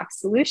out-of-the-box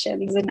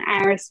solutions. And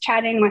I was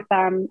chatting with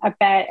them a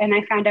bit, and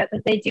I found out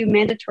that they do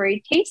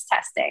mandatory taste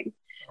testing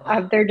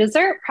of their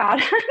dessert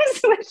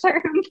products with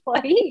their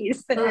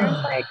employees. And I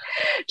was like,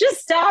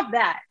 just stop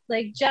that.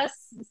 Like, just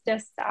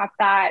stop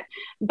that.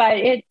 But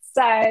it's,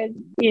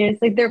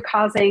 it's like they're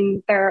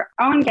causing their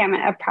own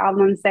gamut of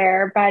problems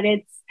there. But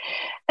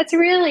it's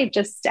really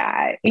just,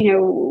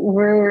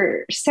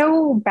 we're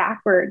so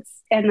backwards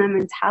in the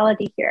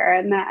mentality here.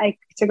 And that,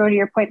 to go to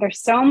your point,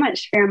 there's so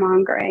much fear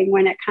mongering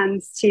when it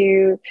comes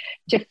to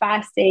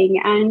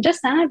fasting, and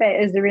just none of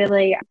it is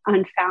really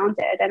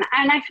unfounded. And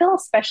I feel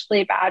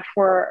especially bad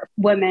for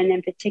women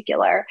in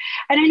particular.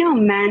 And I know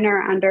men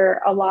are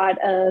under a lot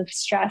of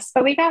stress,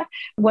 but we got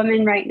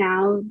women right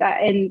now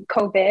that in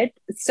COVID,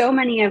 so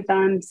many of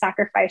them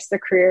sacrifice their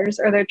careers,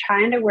 or they're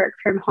trying to work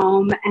from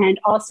home and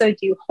also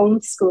do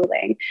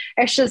homeschooling.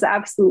 It's just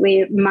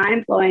absolutely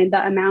mind-blowing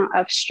the amount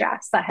of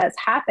stress that has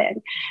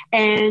happened.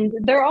 And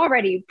they're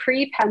already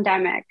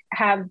pre-pandemic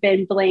have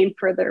been blamed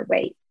for their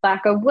weight,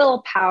 lack of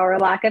willpower,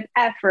 lack of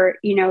effort,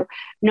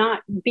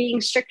 not being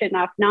strict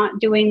enough, not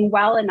doing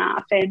well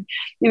enough. And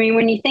I mean,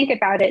 when you think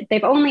about it,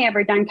 they've only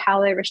ever done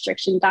calorie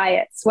restriction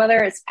diets, whether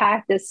it's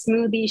packed as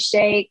smoothie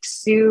shakes,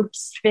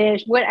 soups,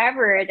 fish,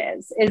 whatever it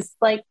is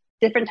like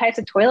different types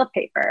of toilet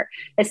paper.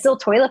 It's still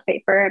toilet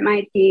paper. It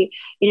might be,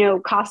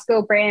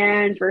 Costco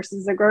brand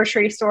versus a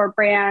grocery store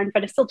brand,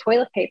 but it's still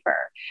toilet paper.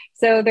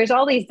 So there's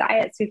all these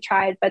diets we've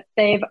tried, but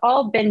they've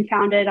all been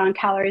founded on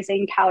calories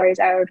in, calories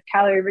out,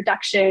 calorie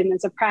reduction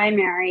as a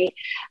primary.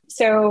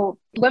 So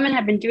women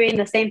have been doing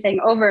the same thing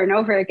over and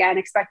over again,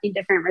 expecting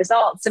different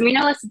results. And we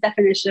know that's the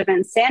definition of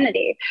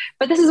insanity,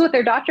 but this is what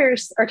their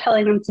doctors are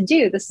telling them to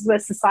do. This is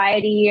what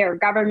society or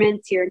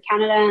governments here in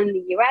Canada and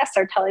the US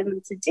are telling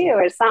them to do.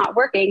 It's not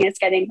working. It's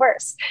getting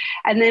worse.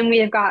 And then we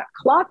have got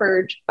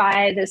clobbered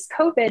by this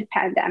COVID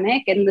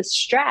pandemic and the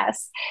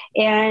stress.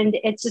 And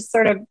it's just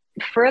sort of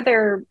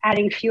further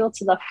adding fuel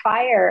to the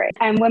fire.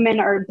 And women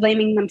are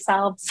blaming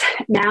themselves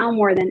now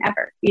more than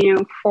ever,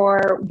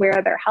 for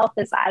where their health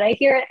is at. I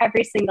hear it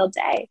every single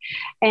day.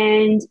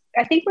 And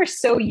I think we're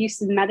so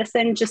used in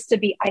medicine just to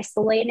be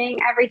isolating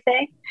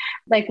everything.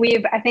 Like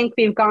I think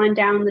we've gone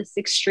down this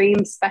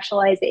extreme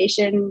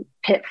specialization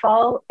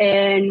pitfall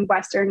in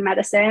Western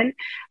medicine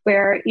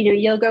where,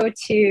 you'll go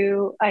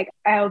to,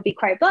 I'll be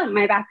quite blunt,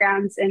 my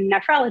background's in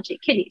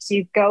nephrology, kidneys. So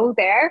you go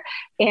there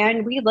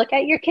and we look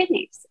at your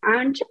kidneys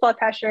and your blood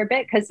pressure a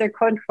bit because they're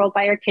controlled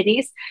by your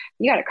kidneys.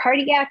 You got a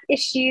cardiac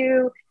issue,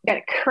 you got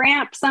a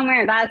cramp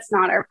somewhere, that's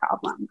not our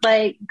problem.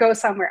 Go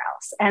somewhere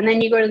else. And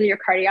then you go to your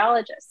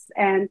cardiologist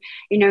and,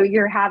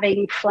 you're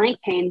having flank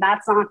pain.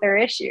 That's not their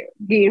issue.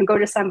 Go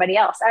to somebody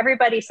else.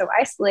 Everybody's so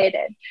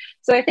isolated.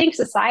 So I think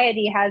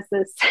society has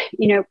this,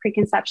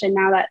 preconception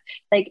now that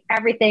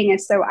everything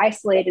is so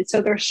isolated.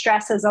 So their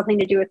stress has nothing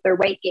to do with their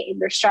weight gain.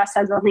 Their stress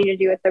has nothing to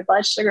do with their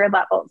blood sugar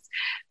levels.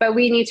 But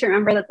we need to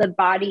remember that the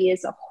body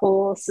is a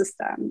whole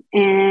system.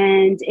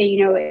 And,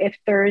 if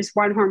there's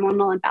one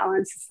hormonal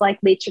imbalance, it's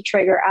likely to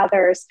trigger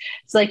others.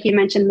 So like you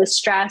mentioned, the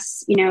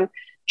stress,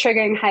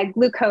 triggering high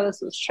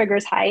glucose, which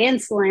triggers high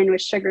insulin,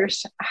 which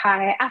triggers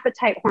high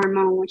appetite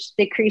hormone, which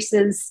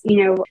decreases,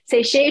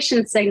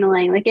 satiation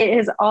signaling. It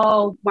is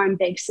all one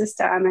big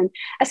system. And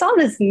I saw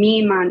this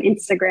meme on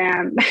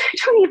Instagram. I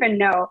don't even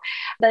know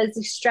that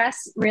the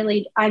stress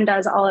really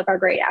undoes all of our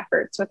great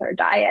efforts with our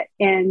diet.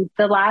 And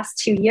the last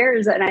 2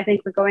 years, and I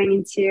think we're going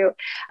into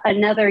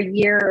another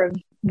year of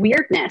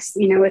weirdness,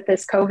 with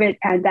this COVID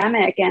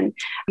pandemic. And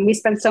we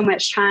spend so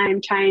much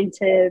time trying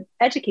to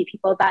educate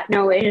people that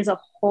no, it is a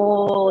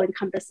whole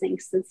encompassing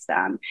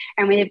system.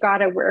 And we've got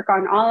to work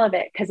on all of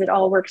it because it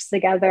all works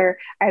together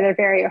either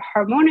very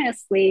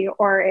harmoniously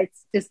or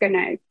it's just going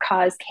to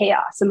cause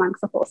chaos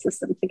amongst the whole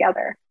system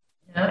together.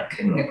 I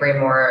couldn't agree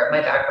more.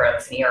 My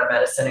background's in ER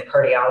medicine and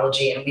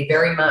cardiology, and we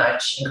very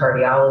much in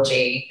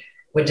cardiology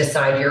would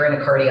decide you're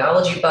in a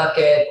cardiology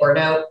bucket or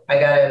no, I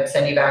got to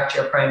send you back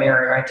to your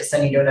primary or I have to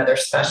send you to another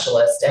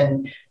specialist.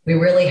 And we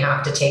really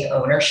have to take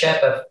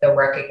ownership of the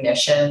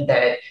recognition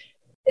that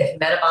if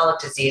metabolic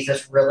disease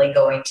is really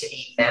going to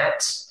be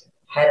met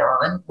head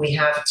on, we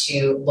have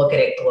to look at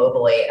it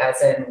globally,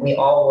 as in we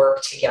all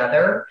work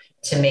together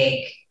to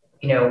make,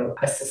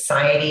 a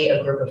society,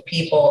 a group of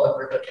people, a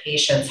group of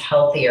patients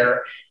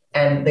healthier.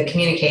 And the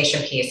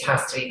communication piece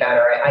has to be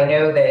better. I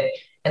know that.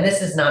 And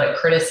this is not a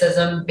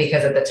criticism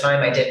because at the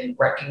time I didn't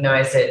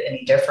recognize it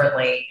any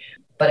differently,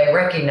 but I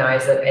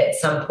recognize that at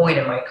some point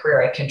in my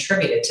career, I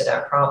contributed to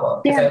that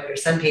problem. Because I would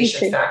send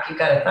patients back, you've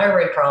got a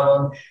thyroid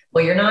problem.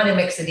 Well, you're not in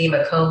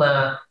myxedema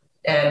coma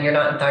and you're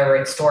not in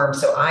thyroid storm.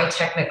 So I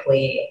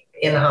technically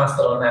in the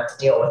hospital don't have to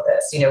deal with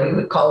this. We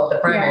would call up the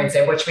primary and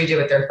say, what should we do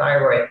with their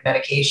thyroid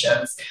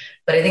medications?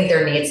 But I think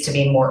there needs to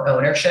be more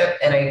ownership.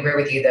 And I agree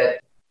with you that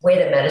the way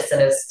that medicine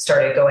has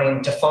started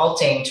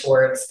defaulting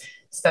towards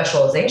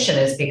specialization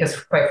is because,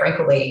 quite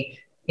frankly,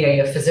 you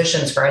have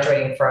physicians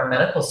graduating from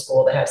medical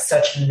school that have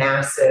such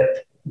massive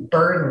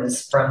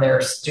burdens from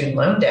their student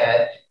loan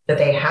debt that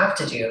they have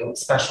to do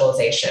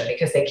specialization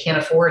because they can't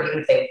afford, even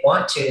if they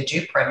want to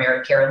do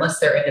primary care unless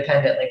they're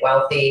independently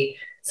wealthy.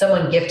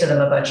 Someone gifted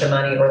them a bunch of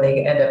money or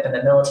they end up in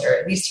the military,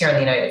 at least here in the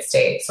United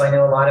States. So I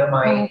know a lot of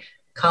my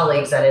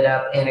colleagues ended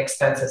up in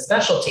expensive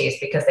specialties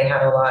because they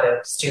had a lot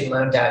of student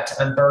loan debt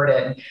to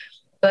unburden.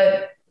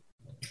 But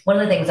one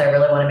of the things I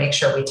really want to make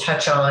sure we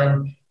touch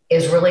on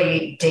is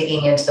really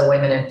digging into the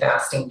women in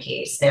fasting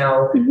piece.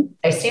 Now,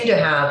 I seem to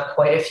have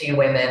quite a few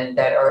women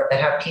that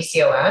have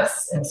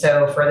PCOS. And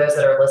so for those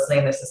that are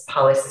listening, this is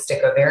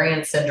polycystic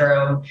ovarian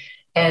syndrome.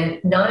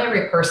 And not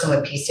every person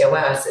with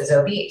PCOS is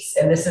obese.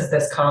 And this is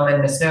this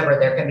common misnomer.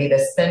 There can be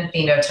this thin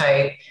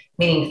phenotype,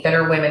 meaning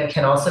thinner women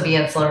can also be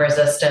insulin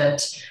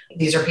resistant.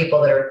 These are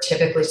people that are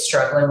typically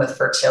struggling with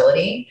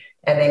fertility,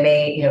 and they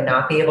may,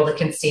 not be able to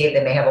conceive.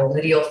 They may have a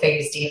luteal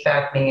phase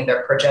defect, meaning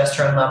their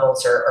progesterone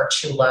levels are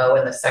too low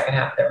in the second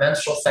half of their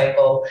menstrual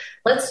cycle.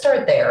 Let's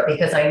start there,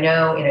 because I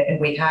know,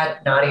 and we've had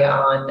Nadia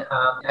on,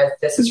 as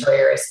this is her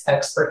area of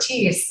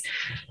expertise.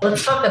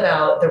 Let's talk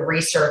about the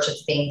research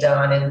that's being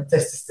done and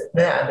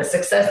the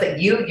success that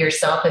you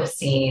yourself have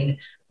seen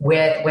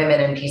with women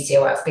in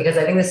PCOS, because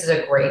I think this is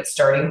a great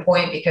starting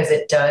point, because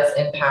it does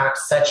impact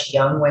such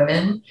young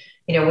women.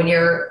 When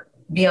you're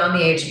beyond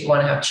the age that you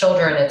want to have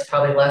children, it's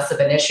probably less of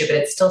an issue, but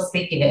it's still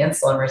speaking to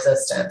insulin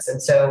resistance.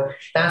 And so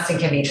fasting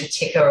can be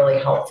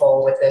particularly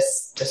helpful with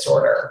this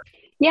disorder.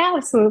 Yeah,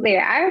 absolutely.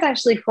 I was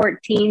actually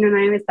 14 when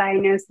I was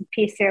diagnosed with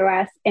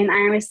PCOS, and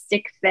I was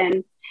stick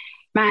thin.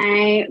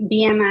 My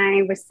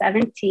BMI was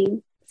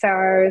 17. So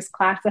I was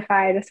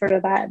classified as sort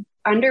of that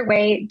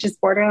underweight, just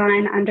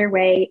borderline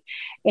underweight.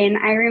 And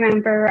I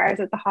remember I was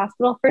at the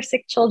Hospital for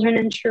Sick Children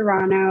in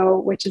Toronto,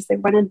 which is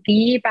one of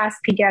the best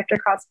pediatric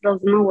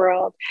hospitals in the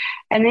world.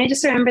 And I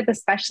just remember the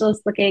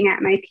specialist looking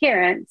at my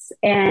appearance,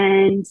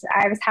 and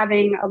I was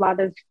having a lot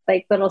of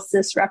little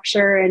cyst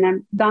rupture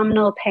and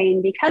abdominal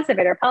pain because of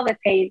it, or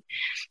pelvic pain.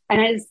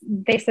 And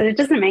they said, it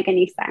doesn't make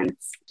any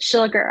sense.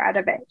 She'll grow out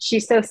of it.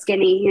 She's so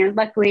skinny.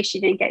 Luckily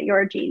she didn't get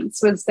your genes,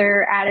 was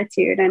their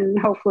attitude. And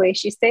hopefully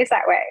she stays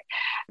that way.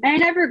 And I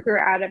never grew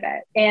out of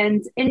it.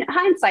 And in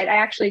hindsight, I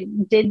actually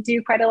did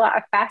do quite a lot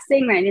of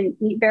fasting. I didn't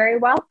eat very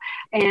well.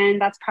 And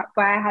that's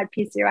why I had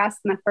PCOS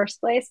in the first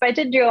place. But I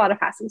did do a lot of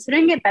fasting. So it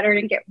didn't get better, it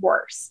didn't get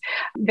worse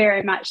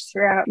very much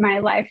throughout my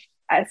life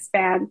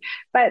span.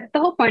 But the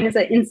whole point is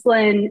that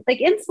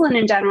insulin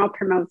in general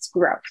promotes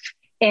growth.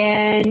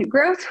 And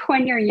growth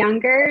when you're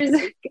younger is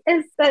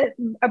the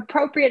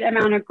appropriate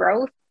amount of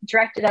growth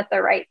directed at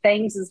the right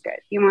things is good.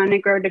 You want to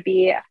grow to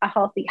be a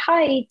healthy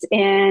height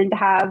and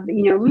have,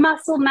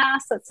 muscle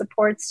mass that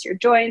supports your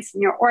joints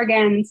and your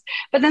organs.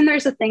 But then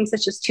there's the things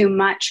such as too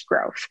much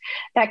growth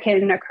that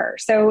can occur.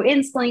 So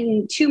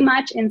too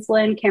much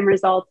insulin can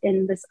result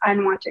in this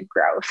unwanted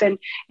growth. And,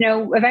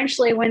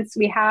 eventually once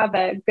we have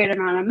a good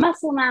amount of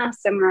muscle mass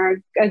and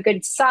we're a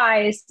good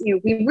size,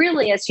 we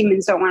really as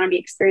humans don't want to be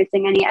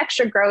experiencing any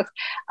extra growth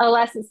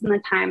unless it's in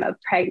the time of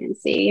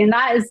pregnancy. And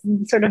that is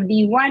sort of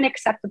the one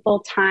acceptable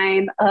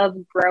time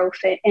of growth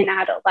in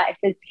adult life,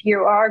 if you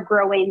are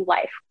growing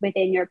life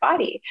within your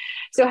body.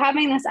 So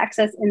having this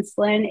excess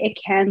insulin, it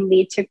can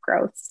lead to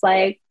growths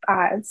like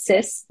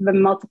cysts, the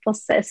multiple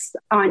cysts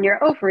on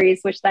your ovaries,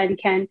 which then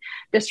can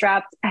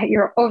disrupt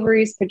your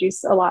ovaries,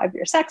 produce a lot of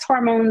your sex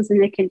hormones,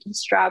 and it can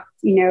disrupt,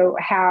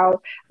 how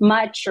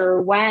much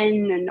or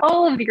when, and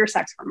all of your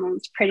sex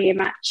hormones pretty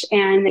much.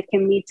 And it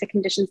can lead to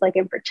conditions like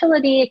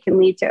infertility. It can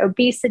lead to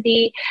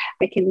obesity.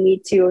 It can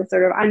lead to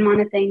sort of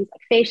unwanted things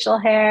like facial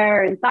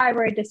hair and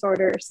thyroid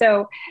disorder.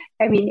 So,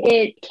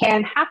 it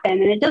can happen,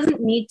 and it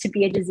doesn't need to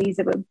be a disease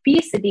of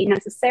obesity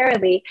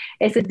necessarily.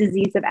 It's a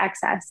disease of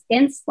excess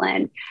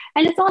insulin.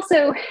 And it's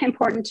also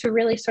important to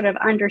really sort of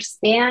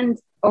understand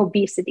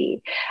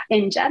obesity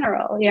in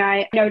general.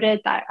 I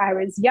noted that I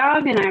was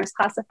young and I was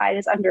classified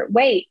as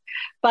underweight,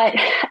 but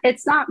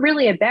it's not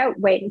really about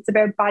weight. It's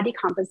about body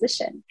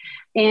composition.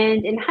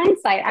 And in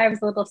hindsight, I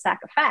was a little sack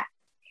of fat.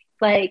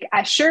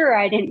 Sure,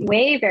 I didn't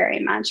weigh very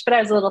much, but I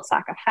was a little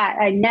sack of fat.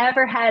 I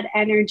never had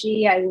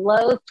energy. I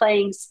loathed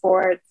playing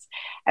sports.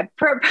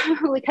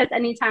 Probably because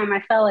anytime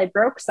I fell, I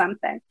broke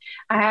something.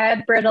 I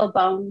had brittle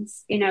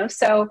bones,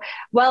 So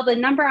while the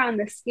number on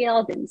the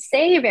scale didn't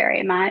say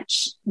very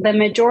much, the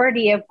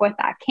majority of what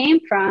that came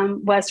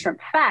from was from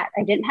fat.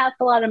 I didn't have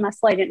a lot of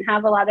muscle. I didn't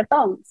have a lot of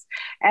bones.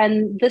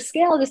 And the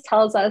scale just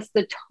tells us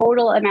the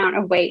total amount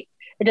of weight.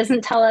 It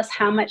doesn't tell us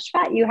how much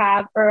fat you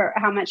have or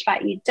how much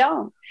fat you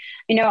don't.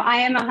 I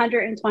am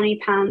 120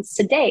 pounds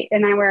to date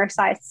and I wear a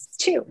size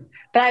 2,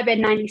 but I've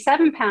been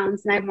 97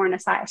 pounds and I've worn a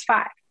size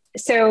 5.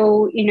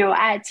 So,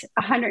 at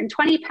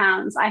 120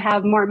 pounds, I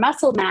have more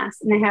muscle mass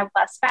and I have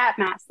less fat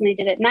mass than I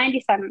did at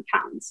 97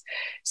 pounds.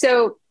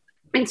 So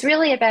it's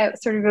really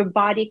about sort of a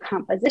body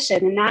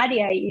composition. And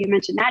Nadia, you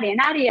mentioned Nadia.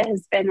 Nadia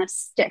has been a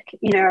stick,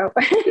 through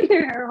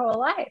her whole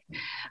life.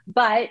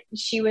 But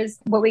she was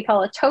what we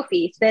call a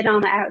TOFI, thin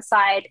on the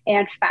outside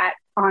and fat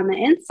on the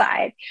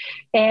inside.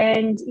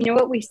 And,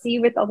 what we see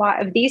with a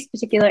lot of these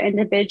particular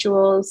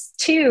individuals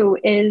too,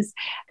 is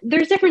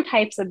there's different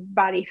types of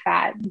body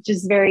fat,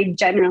 just very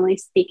generally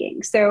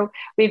speaking. So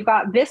we've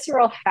got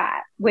visceral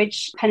fat,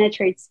 which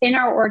penetrates in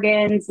our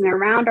organs and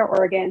around our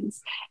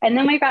organs. And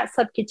then we've got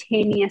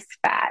subcutaneous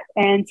fat,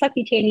 and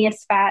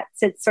subcutaneous fat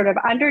sits sort of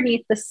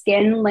underneath the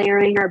skin,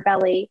 layering our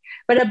belly,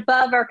 but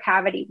above our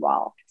cavity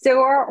wall. So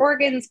our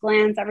organs,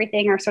 glands,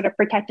 everything are sort of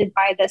protected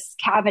by this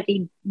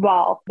cavity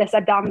wall, this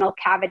abdominal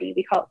cavity.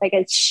 We call it like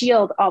a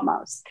shield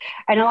almost.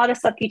 And a lot of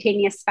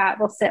subcutaneous fat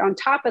will sit on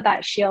top of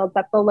that shield,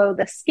 but below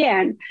the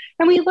skin.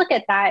 And we look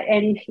at that,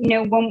 and,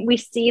 when we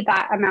see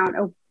that amount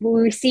of,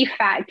 when we see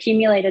fat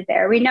accumulated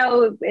there, we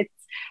know it's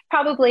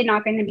probably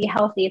not going to be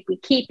healthy if we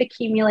keep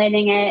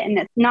accumulating it. And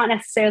it's not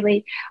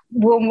necessarily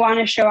we'll want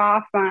to show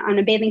off on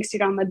a bathing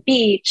suit on the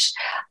beach,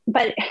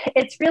 but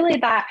it's really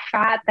that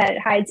fat that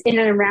hides in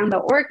and around the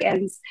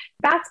organs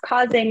that's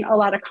causing a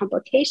lot of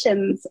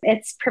complications.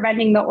 It's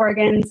preventing the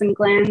organs and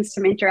glands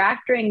from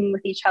interacting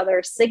with each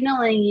other,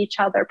 signaling each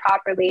other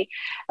properly,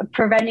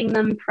 preventing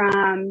them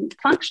from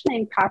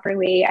functioning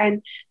properly.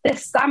 And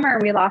this summer,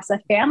 we lost a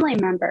family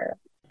member.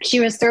 She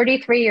was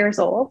 33 years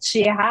old.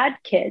 She had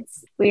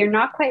kids. We are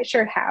not quite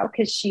sure how,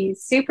 because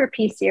she's super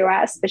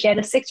PCOS, but she had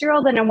a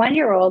 6-year-old and a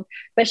 1-year-old,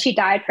 but she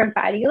died from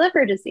fatty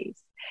liver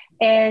disease.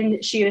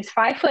 And she was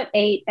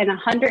 5'8" and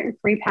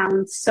 103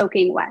 pounds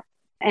soaking wet.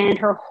 And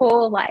her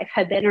whole life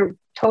had been a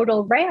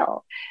total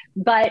rail,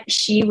 but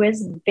she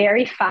was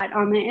very fat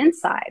on the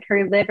inside.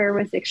 Her liver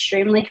was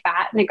extremely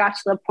fat, and it got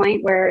to the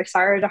point where it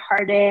started to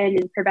harden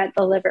and prevent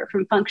the liver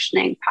from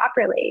functioning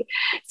properly.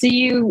 So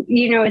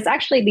it's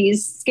actually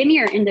these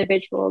skinnier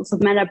individuals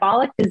with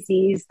metabolic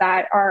disease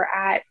that are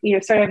at,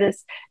 sort of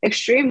this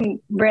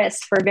extreme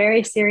risk for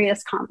very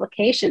serious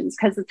complications,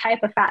 because the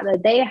type of fat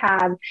that they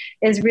have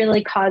is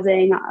really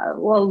causing a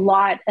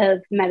lot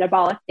of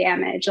metabolic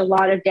damage, a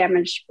lot of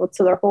damage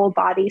to their whole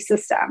body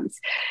systems.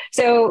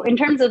 So in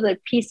terms of the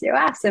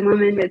PCOS and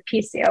women with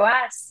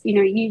PCOS,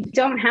 you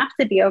don't have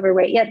to be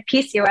overweight, yet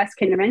PCOS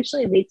can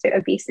eventually lead to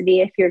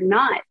obesity if you're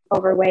not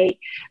overweight,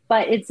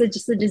 but it's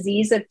just a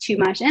disease of too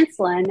much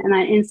insulin, and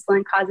that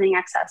insulin causing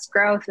excess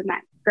growth, and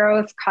that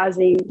growth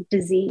causing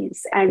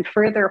disease and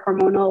further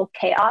hormonal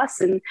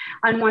chaos and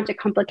unwanted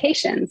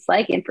complications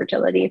like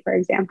infertility, for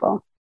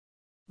example.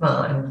 Well,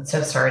 I'm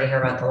so sorry to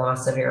hear about the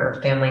loss of your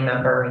family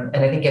member.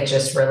 And I think it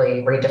just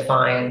really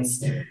redefines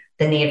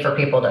the need for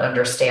people to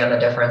understand the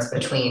difference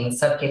between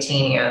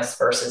subcutaneous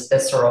versus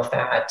visceral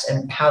fat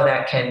and how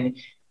that can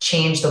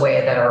change the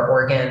way that our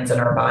organs and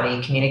our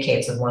body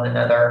communicates with one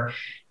another.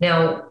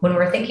 Now, when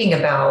we're thinking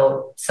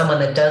about someone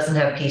that doesn't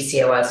have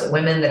PCOS,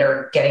 women that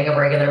are getting a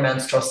regular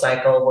menstrual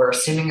cycle, we're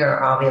assuming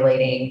you're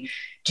ovulating,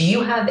 do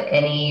you have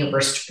any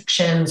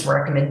restrictions,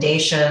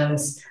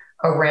 recommendations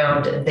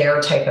around their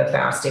type of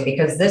fasting?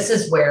 Because this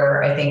is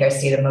where I think I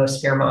see the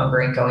most fear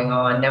mongering going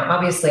on. Now,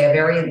 obviously, a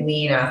very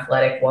lean,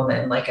 athletic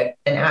woman, like an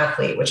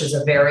athlete, which is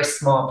a very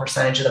small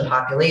percentage of the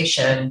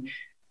population,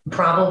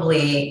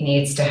 probably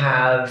needs to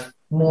have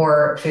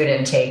more food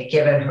intake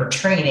given her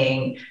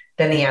training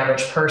than the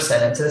average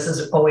person. And so this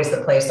is always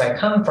the place I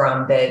come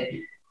from, that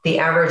the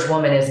average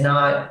woman is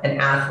not an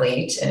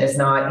athlete and is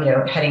not,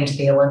 heading to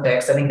the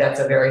Olympics. I think that's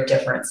a very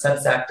different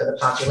subsect of the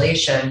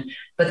population.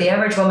 But the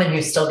average woman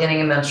who's still getting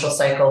a menstrual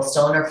cycle,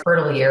 still in her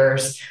fertile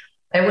years,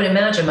 I would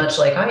imagine, much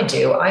like I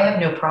do, I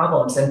have no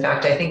problems. In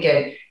fact, I think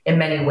it in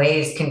many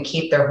ways can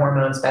keep their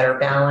hormones better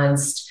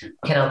balanced,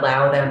 can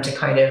allow them to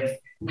kind of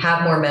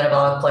have more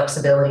metabolic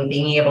flexibility,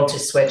 being able to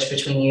switch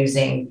between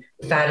using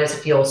fat as a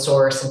fuel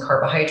source and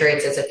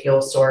carbohydrates as a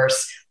fuel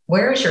source.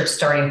 Where is your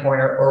starting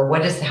point, or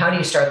how do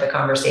you start the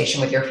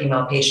conversation with your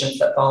female patients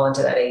that fall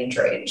into that age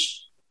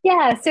range?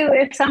 Yeah. So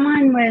if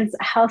someone was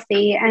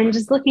healthy and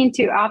just looking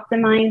to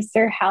optimize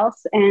their health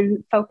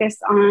and focus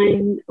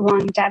on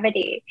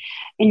longevity,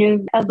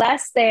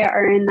 unless they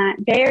are in that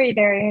very,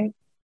 very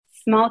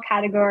small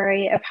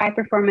category of high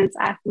performance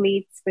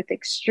athletes with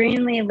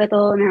extremely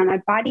little amount of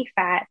body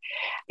fat,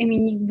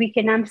 we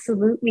can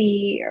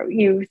absolutely,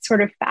 sort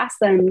of fast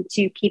them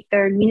to keep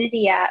their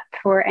immunity up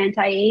for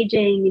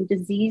anti-aging and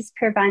disease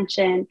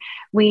prevention.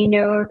 We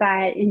know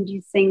that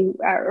inducing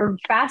or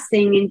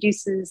fasting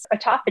induces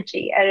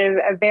autophagy at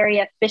a very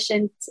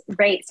efficient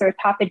rate. So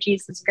autophagy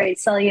is this great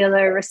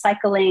cellular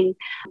recycling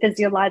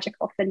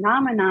physiological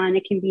phenomenon.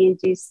 It can be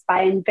induced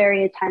by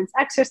very intense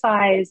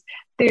exercise,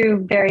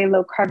 through very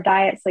low carb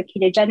diets like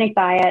ketogenic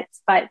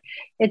diets, but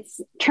it's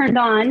turned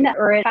on,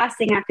 or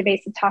fasting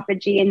activates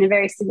autophagy in a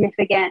very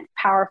significant,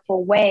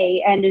 powerful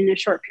way and in a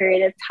short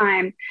period of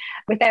time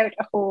without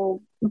a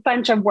whole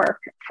bunch of work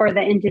for the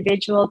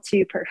individual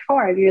to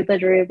perform. You're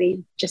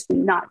literally just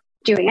not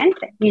doing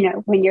anything,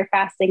 when you're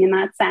fasting in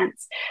that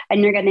sense,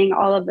 and you're getting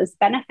all of this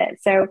benefit.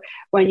 So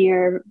when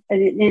you're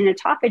in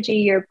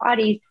autophagy, your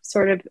body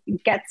sort of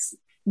gets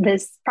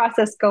this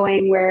process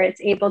going where it's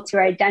able to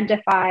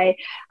identify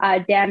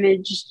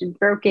damaged,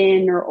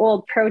 broken, or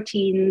old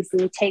proteins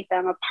and take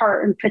them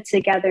apart and put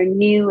together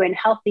new and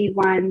healthy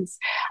ones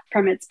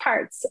from its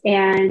parts.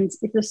 And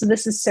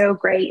this is so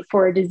great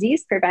for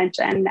disease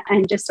prevention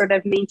and just sort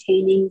of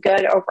maintaining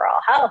good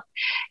overall health.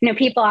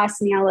 People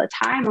ask me all the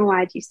time, well,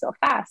 why do you still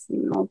fast?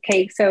 And,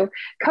 okay, so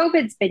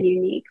COVID's been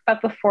unique,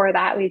 but before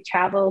that, we'd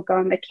travel, go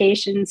on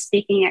vacation,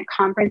 speaking at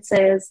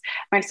conferences.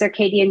 My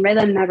circadian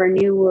rhythm never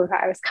knew if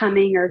I was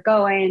coming or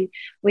going.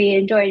 We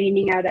enjoyed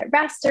eating out at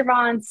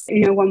restaurants,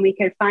 when we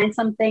could find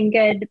something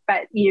good,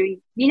 but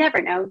you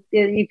never know.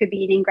 You could be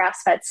eating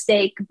grass-fed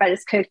steak, but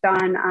it's cooked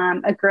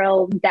on a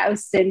grill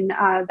doused in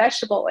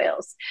vegetable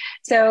oils.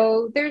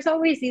 So there's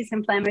always these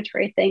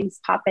inflammatory things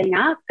popping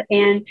up.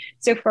 And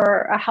so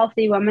for a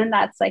healthy woman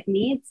that's like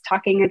me, it's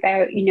talking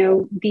about,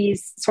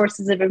 these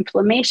sources of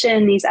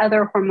inflammation, these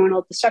other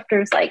hormonal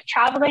disruptors like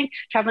traveling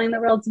the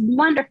world's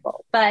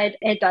wonderful, but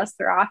it does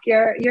throw off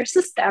your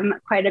system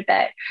quite a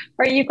bit.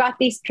 Or you've got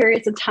these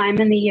periods of time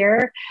in the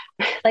year,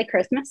 like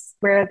Christmas,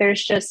 where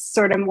there's just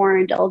sort of more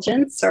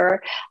indulgence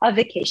or a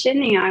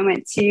vacation. I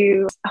went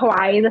to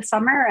Hawaii this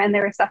summer and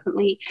there was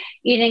definitely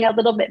eating a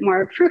little bit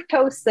more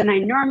fructose than I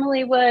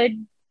normally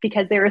would,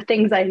 because there were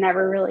things I'd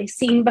never really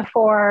seen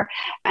before,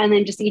 and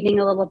then just eating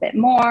a little bit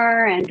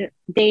more, and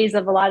days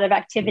of a lot of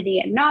activity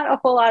and not a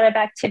whole lot of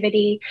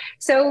activity.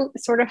 So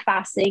sort of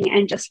fasting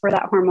and just for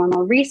that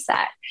hormonal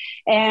reset.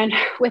 And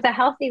with a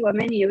healthy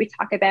woman, we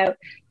talk about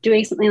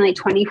doing something like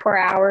 24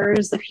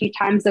 hours a few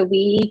times a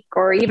week,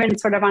 or even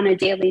sort of on a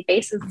daily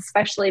basis,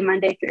 especially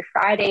Monday through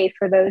Friday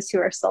for those who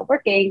are still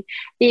working,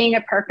 being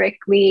a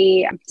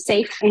perfectly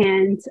safe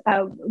and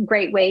a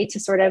great way to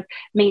sort of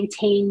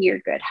maintain your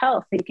good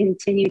health and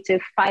continue to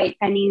fight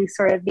any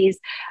sort of these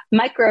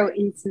micro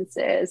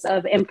instances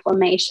of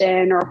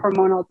inflammation or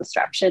hormonal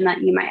disruption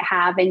that you might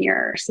have in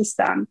your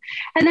system.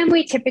 And then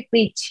we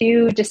typically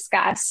too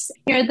discuss,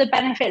 the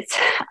benefits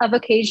of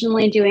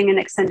occasionally doing an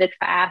extended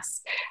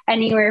fast,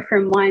 anywhere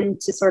from 1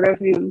 to sort of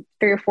 3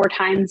 or 4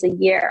 times a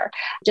year,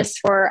 just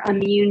for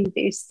immune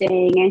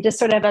boosting and just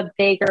sort of a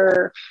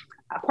bigger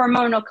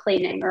hormonal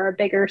cleaning or a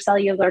bigger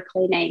cellular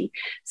cleaning.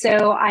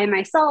 So I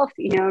myself,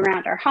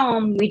 around our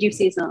home, we do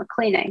seasonal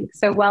cleaning.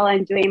 So while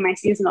I'm doing my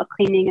seasonal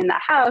cleaning in the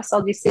house,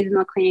 I'll do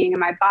seasonal cleaning in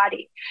my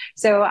body.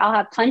 So I'll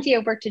have plenty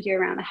of work to do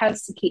around the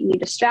house to keep me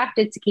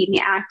distracted, to keep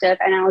me active,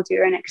 and I'll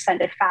do an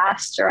extended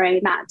fast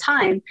during that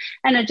time.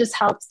 And it just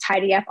helps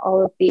tidy up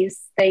all of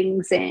these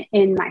things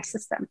in my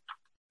system.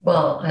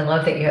 Well, I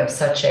love that you have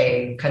such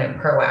a kind of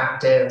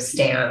proactive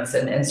stance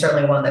and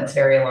certainly one that's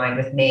very aligned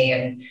with me,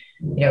 and,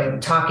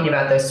 talking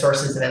about those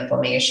sources of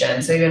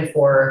inflammation. So even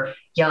for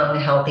young,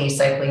 healthy,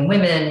 cycling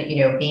women,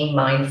 being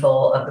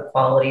mindful of the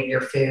quality of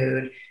your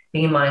food,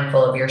 being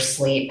mindful of your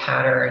sleep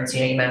patterns.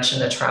 You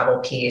mentioned the travel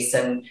piece,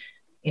 and,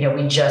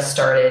 we just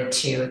started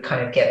to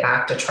kind of get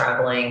back to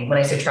traveling. When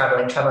I say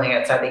traveling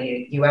outside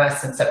the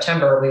US in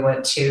September, we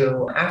went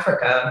to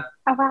Africa.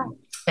 Oh, wow.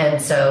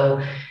 And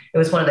so it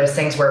was one of those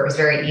things where it was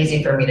very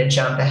easy for me to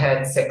jump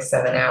ahead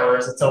 6-7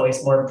 hours. It's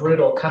always more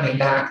brutal coming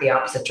back the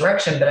opposite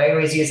direction, but I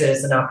always use it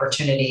as an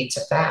opportunity to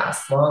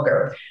fast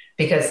longer,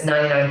 because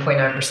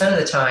 99.9% of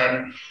the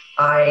time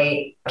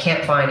I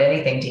can't find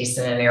anything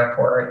decent in an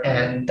airport.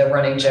 And the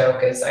running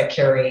joke is I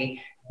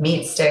carry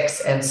meat sticks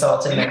and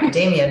salted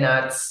macadamia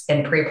nuts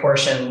in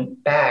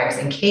pre-portioned bags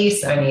in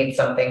case I need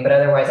something, but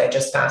otherwise I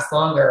just fast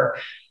longer.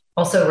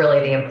 Also really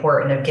the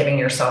importance of giving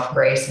yourself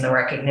grace and the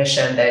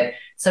recognition that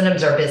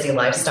sometimes our busy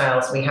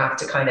lifestyles, we have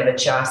to kind of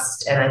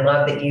adjust. And I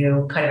love that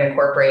you kind of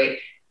incorporate,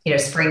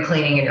 spring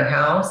cleaning in your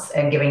house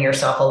and giving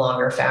yourself a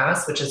longer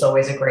fast, which is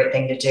always a great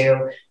thing to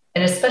do.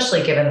 And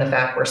especially given the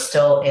fact we're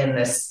still in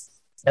this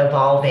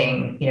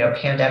evolving,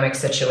 pandemic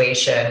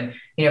situation,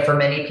 for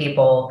many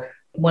people,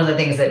 one of the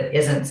things that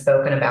isn't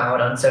spoken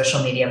about on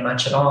social media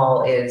much at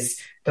all is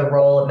the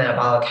role of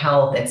metabolic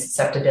health and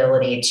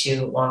susceptibility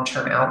to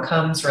long-term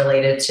outcomes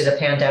related to the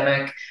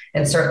pandemic.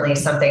 And certainly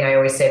something I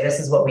always say, this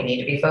is what we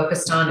need to be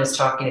focused on, is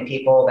talking to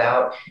people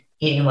about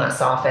eating less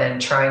often,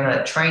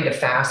 trying to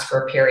fast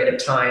for a period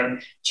of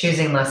time,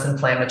 choosing less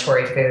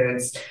inflammatory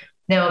foods.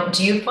 Now,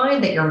 do you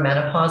find that your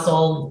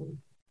menopausal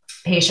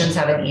patients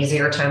have an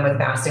easier time with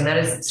fasting? That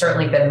has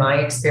certainly been my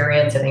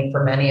experience. I think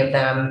for many of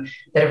them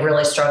that have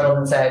really struggled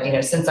and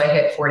said, since I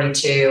hit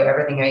 42,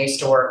 everything I used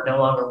to work no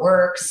longer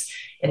works.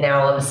 And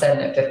now all of a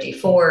sudden at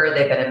 54,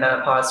 they've been in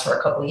menopause for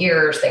a couple of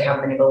years. They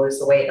haven't been able to lose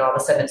the weight. And all of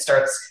a sudden it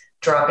starts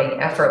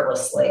dropping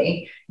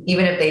effortlessly,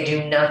 even if they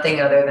do nothing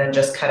other than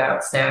just cut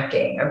out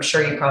snacking. I'm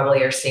sure you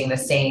probably are seeing the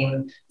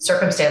same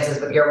circumstances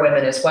with your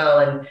women as well.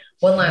 And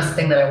one last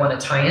thing that I want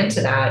to tie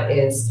into that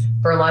is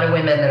for a lot of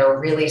women that are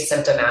really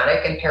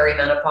symptomatic in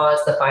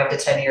perimenopause, the 5 to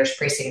 10 years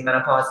preceding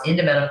menopause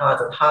into menopause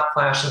with hot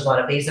flashes, a lot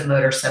of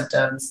vasomotor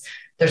symptoms.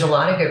 There's a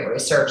lot of good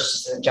research to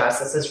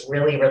suggest this is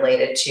really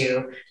related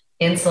to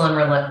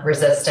insulin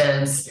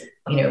resistance,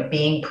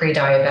 being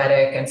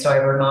pre-diabetic. And so I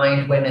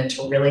remind women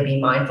to really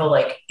be mindful,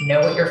 know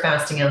what your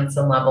fasting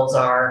insulin levels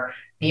are,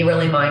 be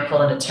really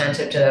mindful and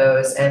attentive to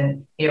those.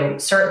 And,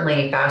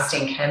 certainly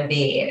fasting can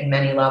be in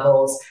many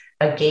levels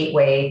a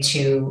gateway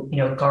to,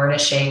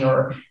 garnishing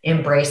or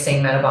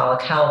embracing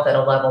metabolic health at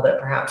a level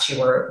that perhaps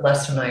you were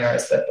less familiar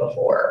with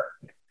before.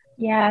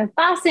 Yeah,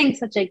 fasting is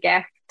such a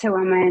gift to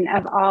women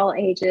of all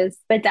ages,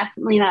 but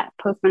definitely that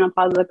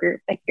postmenopausal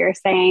group, like you're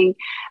saying,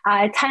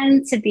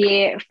 tend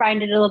to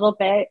find it a little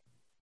bit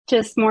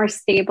just more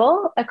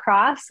stable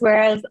across,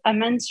 whereas a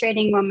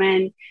menstruating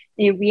woman,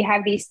 we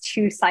have these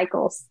 2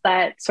 cycles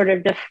that sort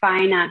of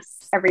define us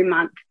every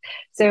month.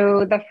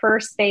 So the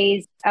first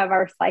phase of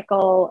our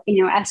cycle,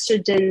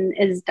 estrogen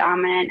is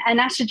dominant, and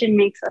estrogen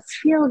makes us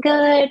feel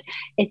good.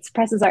 It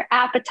suppresses our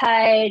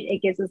appetite.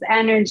 It gives us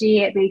energy.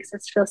 It makes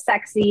us feel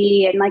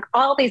sexy and like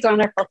all these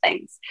wonderful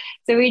things.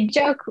 So we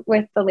joke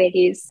with the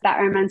ladies that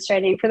are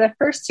menstruating, for the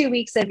first 2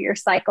 weeks of your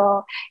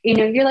cycle,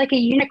 you're like a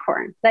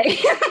unicorn. Like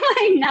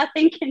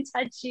nothing can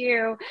touch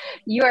you.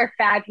 You are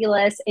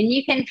fabulous, and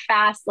you can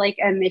fast like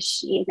a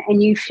machine,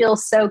 and you feel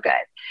so good.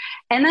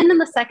 And then in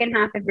the second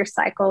half of your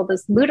cycle,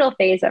 this luteal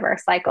phase of our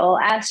cycle,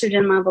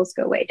 estrogen levels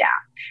go way down.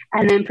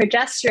 And then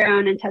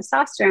progesterone and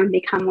testosterone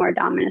become more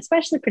dominant,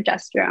 especially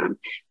progesterone.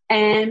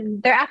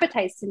 And they're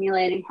appetite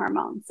stimulating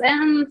hormones.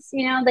 And,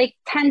 they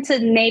tend to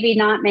maybe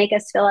not make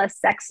us feel as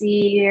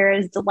sexy or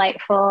as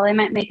delightful. They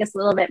might make us a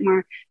little bit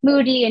more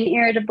moody and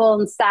irritable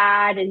and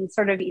sad and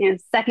sort of,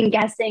 second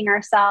guessing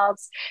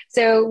ourselves.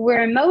 So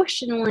we're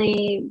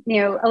emotionally,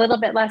 a little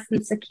bit less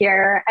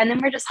insecure. And then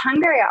we're just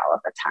hungry all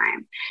of the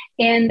time.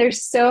 And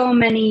there's so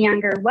many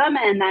younger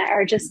women that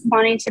are just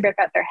wanting to rip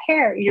out their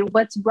hair.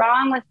 What's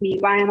wrong with me?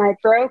 Why am I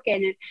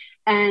broken?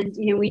 And,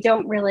 we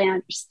don't really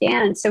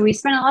understand. So we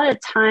spend a lot of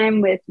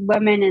time with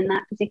women in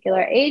that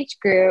particular age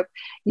group,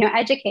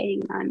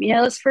 educating them,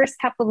 those first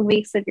couple of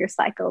weeks of your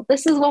cycle.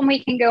 This is when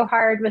we can go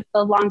hard with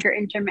the longer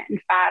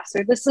intermittent fast,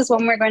 or this is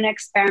when we're going to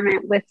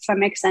experiment with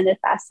some extended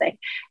fasting.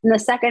 In the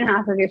second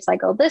half of your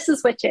cycle, this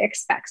is what you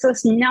expect. So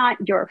it's not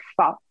your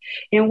fault.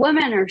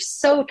 Women are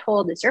so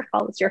told it's your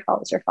fault, it's your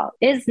fault, it's your fault.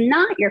 It's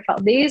not your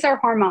fault. These are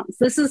hormones.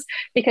 This is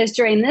because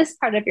during this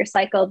part of your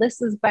cycle,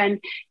 this is when,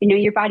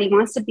 your body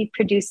wants to be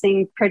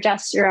producing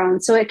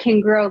progesterone so it can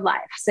grow life.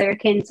 So it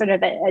can sort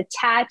of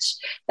attach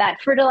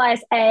that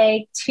fertilized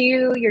egg to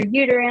your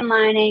uterine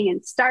lining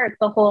and start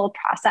the whole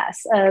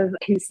process of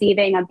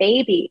conceiving a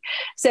baby.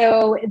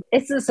 So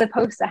this is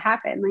supposed to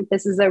happen. Like,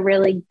 this is a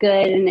really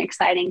good and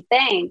exciting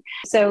thing.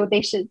 So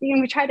they should,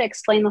 we try to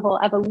explain the whole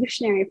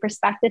evolutionary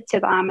perspective to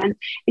them. And,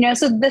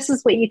 so this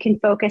is what you can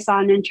focus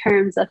on in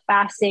terms of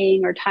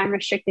fasting or time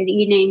restricted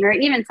eating, or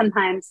even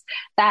sometimes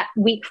that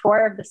week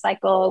 4 of the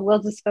cycle,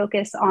 we'll just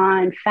focus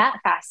on fat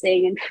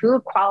fasting and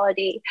food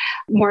quality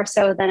more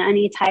so than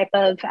any type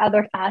of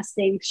other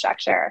fasting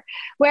structure.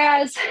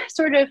 Whereas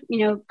sort of,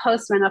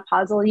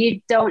 postmenopausal,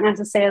 you don't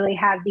necessarily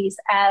have these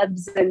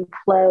ebbs and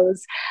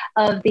flows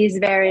of these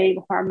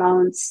varying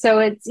hormones. So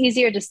it's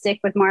easier to stick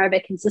with more of a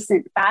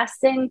consistent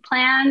fasting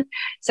plan.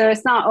 So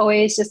it's not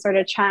always just sort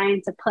of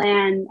trying to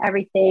plan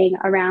everything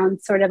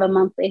around sort of a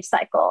monthly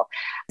cycle.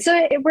 So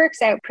it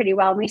works out pretty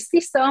well. And we see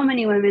so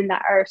many women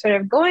that are sort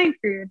of going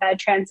through that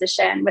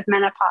transition with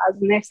menopause,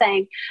 and they're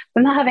saying,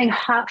 I'm not having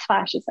hot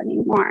flashes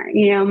anymore.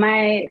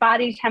 My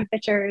body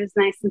temperature is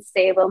nice and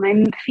stable.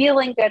 I'm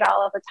feeling good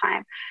all of the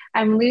time.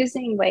 I'm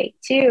losing weight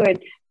too.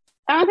 And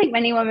I don't think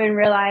many women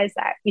realize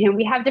that,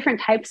 we have different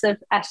types of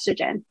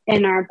estrogen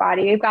in our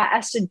body. We've got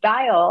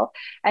estradiol,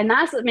 and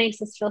that's what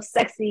makes us feel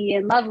sexy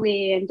and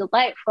lovely and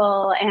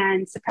delightful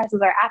and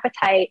suppresses our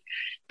appetite.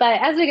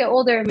 But as we get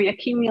older and we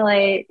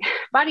accumulate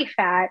body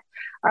fat,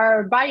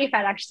 our body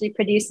fat actually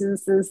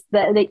produces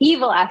the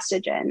evil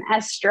estrogen,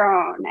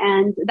 estrone.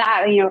 And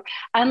that,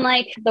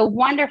 unlike the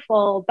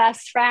wonderful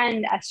best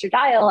friend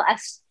estradiol,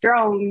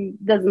 estrone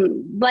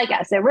doesn't like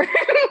us. It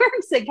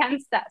works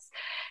against us.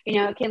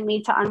 It can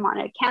lead to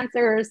unwanted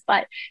cancers,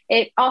 but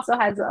it also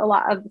has a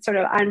lot of sort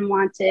of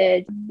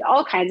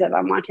all kinds of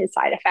unwanted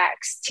side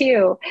effects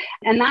too.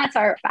 And that's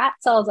our fat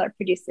cells are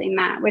producing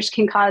that, which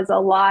can cause a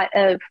lot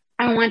of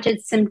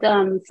unwanted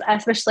symptoms,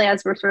 especially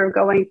as we're sort of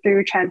going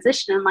through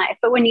transition in life.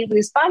 But when you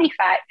lose body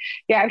fat,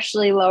 you're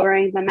actually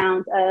lowering the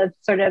amount of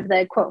sort of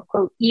the quote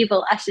unquote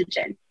evil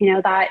estrogen,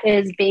 that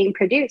is being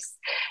produced.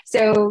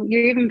 So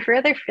you're even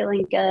further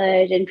feeling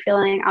good and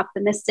feeling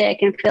optimistic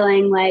and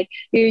feeling like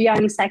your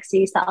young,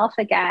 sexy self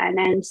again.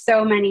 And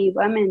so many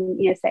women,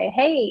 say,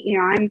 hey,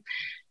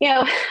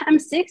 I'm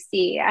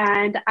 60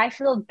 and I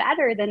feel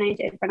better than I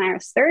did when I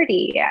was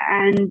 30,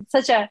 and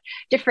such a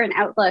different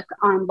outlook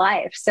on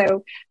life.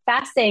 So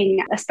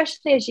fasting,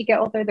 especially as you get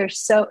older,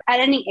 at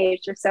any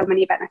age, there's so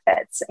many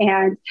benefits.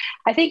 And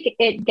I think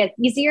it gets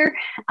easier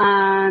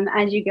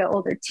as you get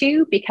older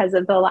too, because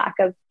of the lack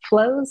of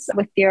flows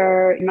with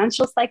your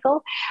menstrual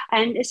cycle.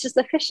 And it's just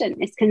efficient.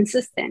 It's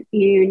consistent.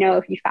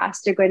 If you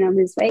fast, you're going to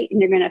lose weight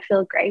and you're going to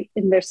feel great.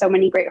 And there's so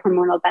many great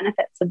hormonal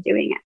benefits of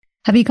doing it.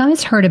 Have you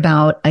guys heard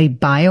about a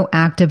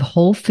bioactive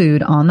whole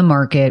food on the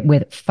market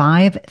with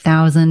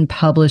 5,000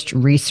 published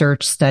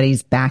research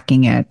studies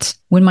backing it?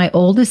 When my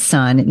oldest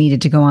son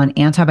needed to go on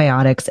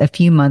antibiotics a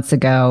few months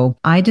ago,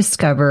 I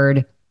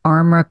discovered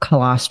Armra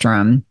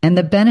Colostrum. And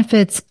the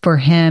benefits for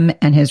him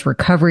and his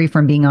recovery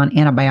from being on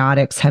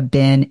antibiotics have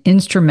been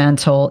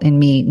instrumental in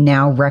me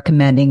now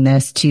recommending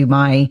this to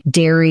my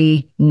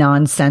dairy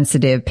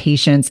non-sensitive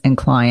patients and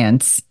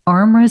clients.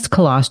 Armra's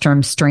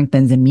colostrum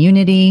strengthens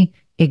immunity,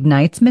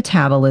 ignites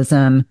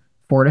metabolism,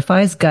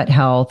 fortifies gut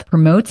health,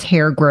 promotes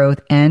hair growth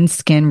and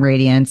skin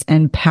radiance,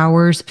 and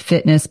powers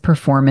fitness,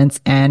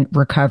 performance, and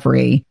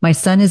recovery. My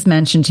son has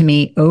mentioned to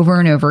me over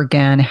and over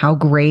again how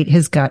great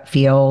his gut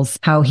feels,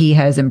 how he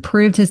has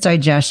improved his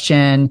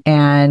digestion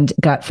and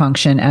gut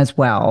function as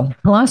well.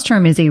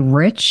 Colostrum is a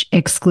rich,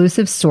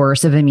 exclusive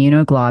source of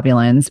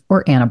immunoglobulins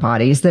or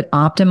antibodies that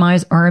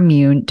optimize our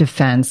immune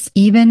defense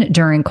even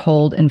during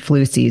cold and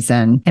flu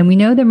season. And we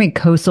know the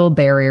mucosal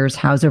barriers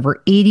house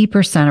over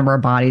 80% of our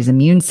body's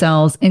immune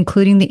cells,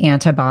 including the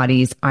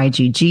antibodies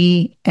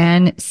IgG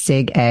and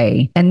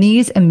Sig-A. And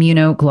these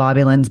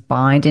immunoglobulins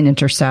bind and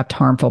intercept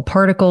harmful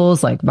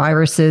particles like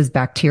viruses,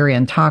 bacteria,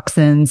 and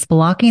toxins,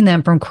 blocking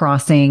them from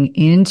crossing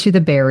into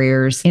the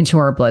barriers into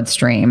our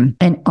bloodstream.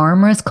 And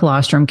Armra's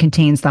colostrum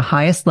contains the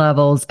highest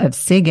levels of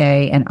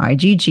Sig-A and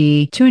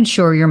IgG to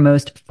ensure your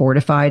most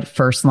fortified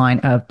first line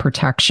of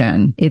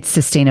protection. It's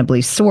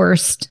sustainably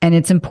sourced, and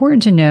it's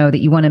important to know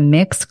that you want to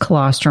mix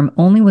colostrum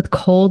only with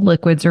cold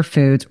liquids or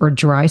foods, or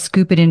dry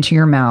scoop it into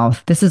your mouth.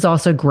 This is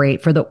also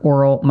great for the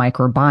oral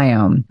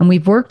microbiome. And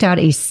we've worked out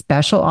a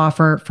special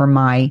offer for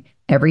my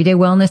Everyday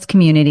Wellness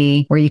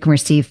community where you can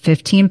receive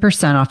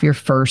 15% off your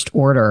first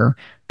order.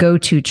 Go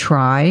to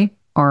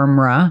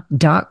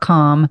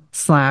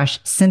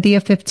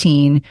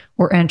tryarmra.com/Cynthia15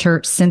 or enter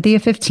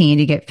Cynthia15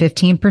 to get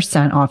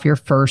 15% off your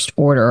first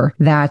order.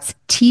 That's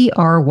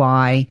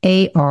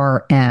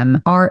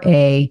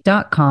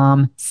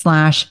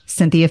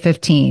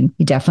tryarmra.com/Cynthia15.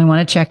 You definitely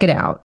want to check it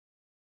out.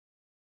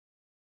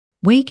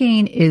 Weight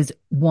gain is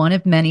one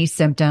of many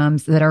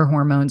symptoms that our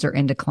hormones are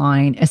in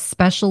decline,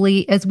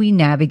 especially as we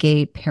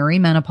navigate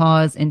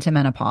perimenopause into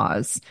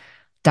menopause.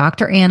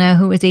 Dr. Anna,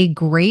 who is a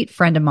great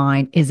friend of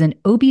mine, is an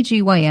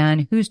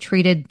OBGYN who's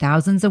treated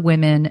thousands of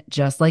women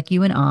just like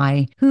you and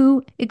I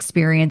who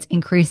experience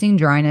increasing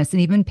dryness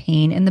and even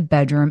pain in the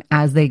bedroom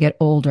as they get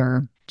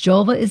older.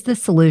 Julva is the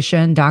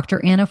solution Dr.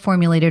 Anna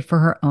formulated for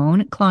her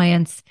own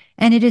clients,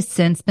 and it has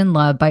since been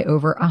loved by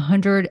over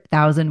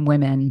 100,000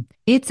 women.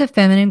 It's a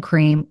feminine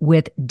cream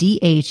with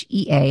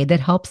DHEA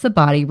that helps the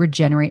body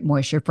regenerate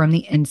moisture from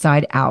the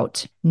inside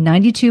out.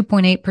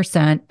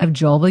 92.8% of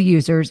Julva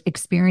users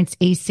experienced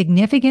a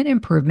significant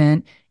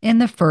improvement in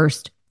the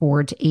first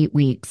 4 to 8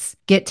 weeks.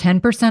 Get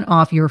 10%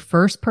 off your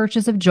first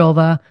purchase of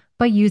Julva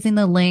by using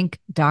the link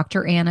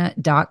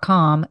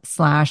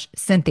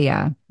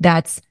dranna.com/Cynthia.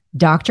 That's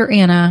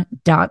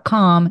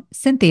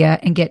dranna.com/Cynthia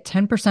and get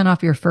 10%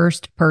 off your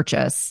first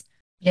purchase.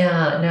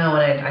 Yeah, no,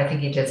 and I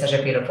think you did such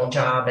a beautiful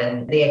job.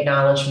 And the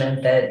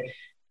acknowledgement that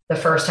the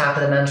first half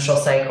of the menstrual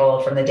cycle,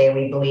 from the day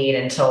we bleed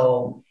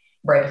until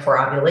right before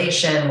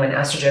ovulation, when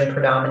estrogen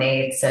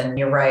predominates, and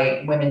you're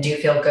right, women do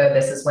feel good.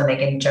 This is when they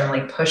can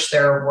generally push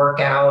their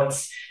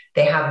workouts.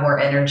 They have more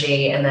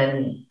energy. And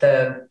then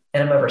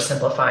and I'm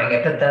oversimplifying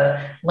it, but the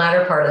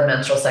latter part of the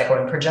menstrual cycle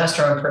when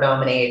progesterone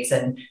predominates,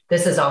 and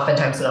this is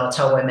oftentimes when I'll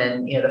tell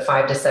women, the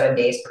 5 to 7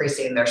 days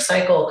preceding their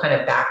cycle, kind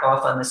of back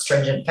off on the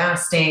stringent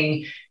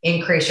fasting,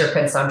 increase your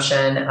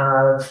consumption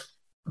of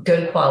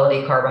good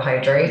quality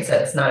carbohydrates.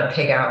 That's not a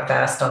pig out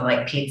fast on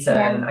like pizza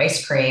and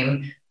ice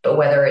cream, but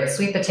whether it's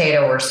sweet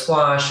potato or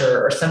squash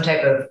or some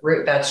type of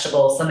root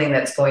vegetable, something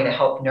that's going to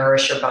help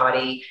nourish your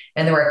body,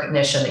 and the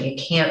recognition that you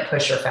can't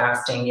push your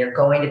fasting, you're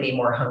going to be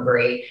more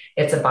hungry.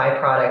 It's a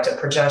byproduct of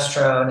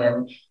progesterone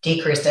and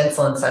decreased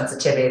insulin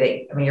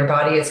sensitivity. Your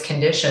body is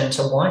conditioned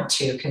to want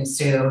to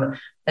consume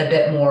a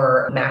bit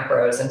more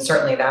macros, and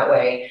certainly that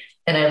way.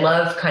 And I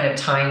love kind of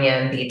tying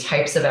in the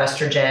types of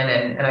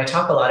estrogen. And I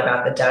talk a lot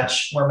about the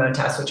Dutch hormone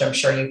test, which I'm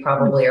sure you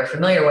probably are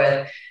familiar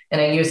with.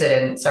 And I use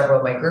it in several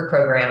of my group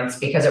programs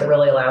because it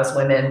really allows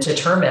women to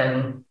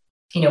determine,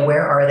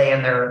 where are they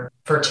in their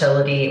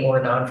fertility or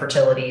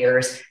non-fertility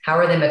years? How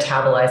are they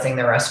metabolizing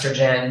their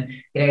estrogen?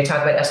 You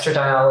talk about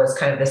estradiol as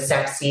kind of the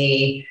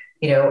sexy,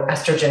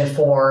 estrogen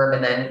form.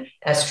 And then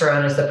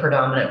estrone is the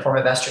predominant form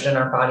of estrogen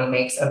our body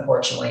makes,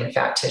 unfortunately, in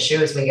fat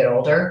tissue as we get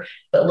older.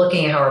 But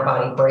looking at how our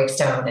body breaks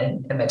down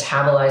and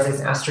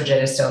metabolizes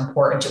estrogen is so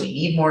important. Do we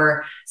need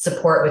more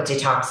support with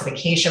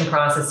detoxification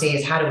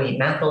processes? How do we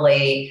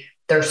methylate?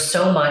 There's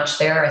so much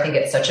there. I think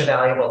it's such a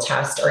valuable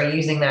test. Are you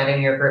using that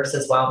in your groups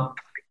as well?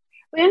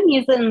 We don't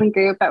use it in the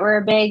group, but we're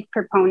a big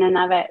proponent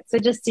of it. So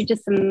just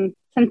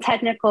some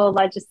technical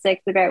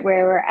logistics about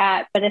where we're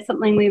at, but it's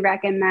something we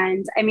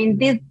recommend.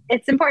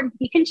 It's important.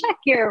 You can check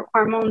your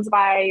hormones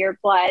via your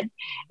blood,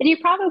 and you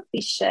probably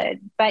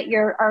should, but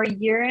our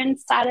urine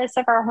status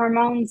of our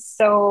hormones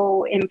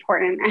so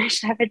important. I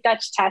actually have a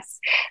Dutch test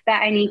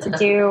that I need to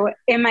do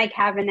in my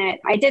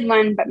cabinet. I did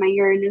one, but my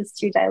urine is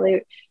too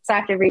dilute, so I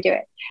have to redo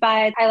it.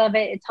 But I love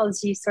it. It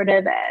tells you sort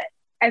of,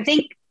 I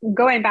think,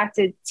 going back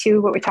to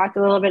what we talked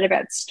a little bit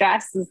about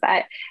stress, is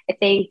that I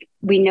think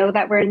we know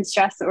that we're in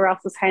stress, but we're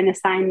also kind of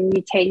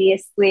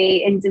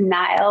simultaneously in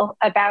denial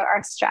about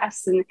our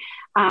stress.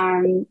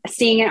 And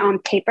seeing it on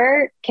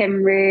paper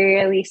can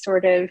really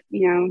sort of,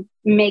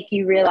 make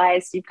you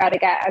realize you've got to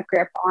get a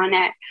grip on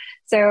it.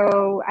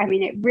 So, I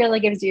mean, it really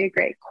gives you a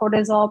great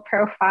cortisol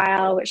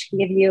profile, which can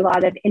give you a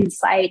lot of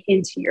insight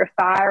into your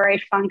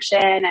thyroid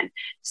function. And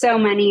so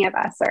many of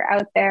us are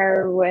out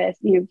there with,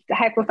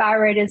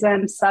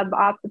 hypothyroidism,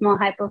 suboptimal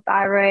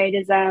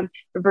hypothyroidism,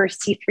 reverse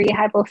T3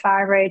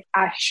 hypothyroid,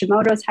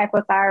 Hashimoto's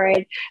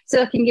hypothyroid.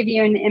 So it can give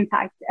you an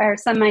impact or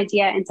some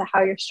idea into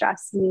how your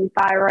stress and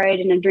thyroid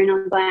and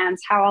adrenal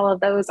glands, how all of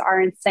those are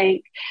in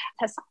sync,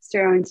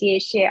 testosterone,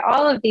 DHEA,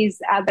 all of these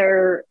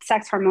other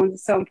sex hormones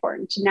is so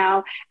important to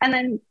know. And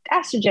then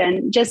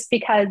estrogen, just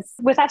because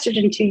with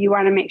estrogen too, you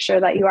want to make sure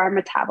that you are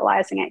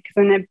metabolizing it, because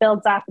when it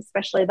builds up,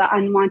 especially the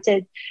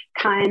unwanted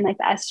kind like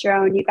the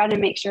estrone, you got to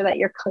make sure that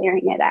you're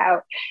clearing it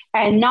out.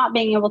 And not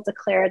being able to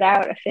clear it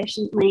out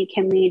efficiently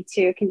can lead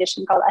to a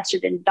condition called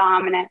estrogen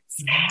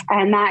dominance.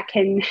 And that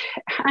can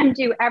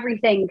undo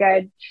everything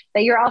good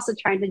that you're also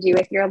trying to do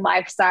with your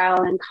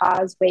lifestyle and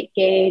cause weight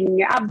gain in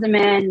your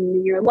abdomen,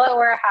 in your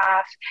lower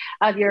half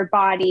of your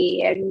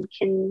body, and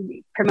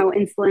can promote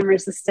insulin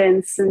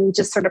resistance and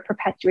just sort of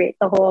perpetuate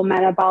the whole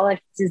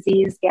metabolic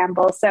disease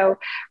gamble. So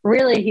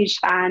really a huge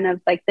fan of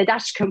like the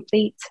Dutch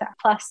Complete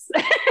Plus,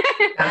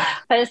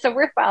 but it's a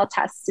worthwhile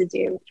test to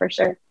do for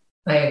sure.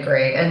 I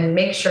agree. And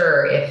make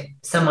sure if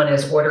someone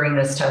is ordering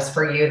this test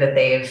for you that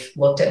they've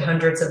looked at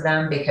hundreds of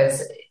them,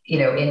 because,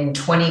 in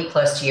 20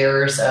 plus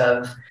years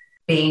of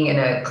being in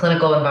a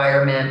clinical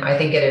environment, I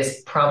think it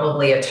is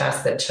probably a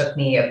test that took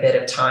me a bit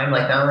of time.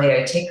 Like not only did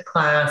I take a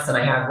class and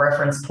I have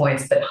reference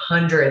points, but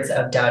hundreds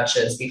of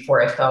Dutches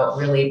before I felt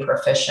really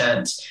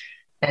proficient.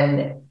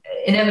 And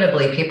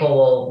inevitably people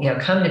will,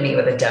 come to me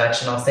with a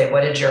Dutch and I'll say,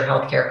 what did your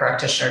healthcare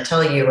practitioner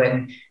tell you?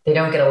 And they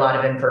don't get a lot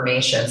of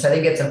information. So I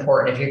think it's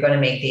important if you're going to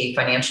make the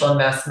financial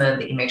investment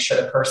that you make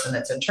sure the person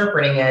that's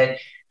interpreting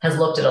it has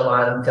looked at a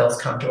lot of them, feels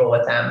comfortable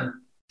with them.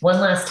 One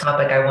last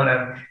topic I want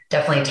to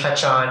definitely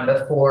touch on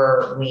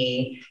before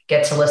we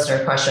get to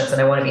listener questions,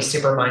 and I want to be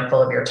super mindful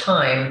of your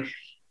time.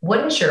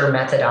 What is your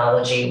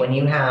methodology when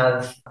you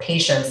have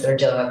patients that are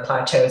dealing with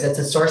plateaus? It's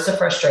a source of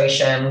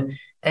frustration.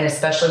 And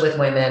especially with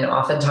women,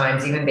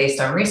 oftentimes, even based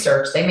on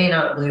research, they may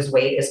not lose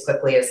weight as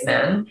quickly as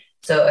men.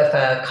 So if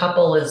a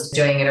couple is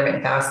doing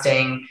intermittent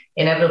fasting,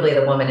 inevitably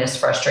the woman is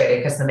frustrated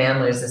because the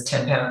man loses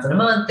 10 pounds in a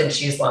month and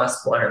she's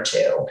lost 1 or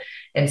 2.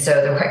 And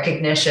so the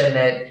recognition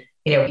that,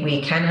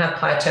 we can have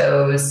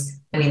plateaus,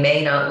 we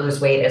may not lose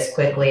weight as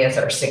quickly as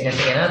our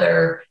significant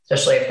other,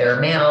 especially if they're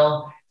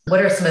male.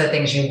 What are some of the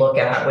things you look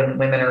at when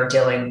women are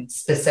dealing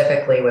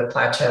specifically with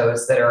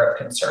plateaus that are of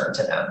concern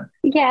to them?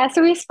 Yeah,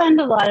 so we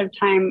spend a lot of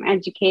time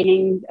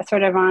educating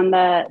sort of on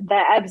the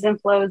ebbs and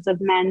flows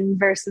of men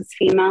versus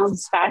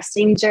females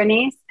fasting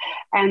journeys,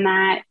 and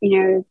that,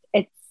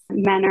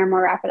 men are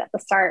more rapid at the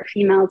start,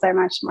 females are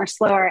much more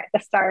slower at the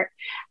start.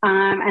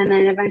 And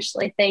then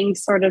eventually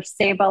things sort of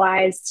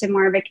stabilize to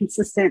more of a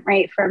consistent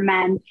rate for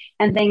men,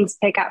 and things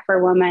pick up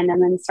for women and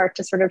then start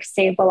to sort of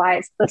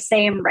stabilize the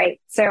same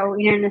rate. So,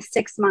 in a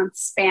 6-month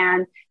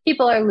span,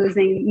 people are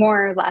losing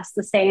more or less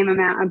the same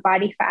amount of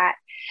body fat.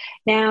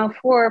 Now,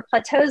 for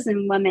plateaus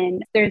in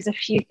women, there's a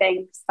few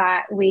things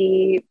that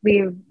we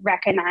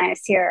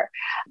recognize here.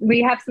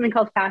 We have something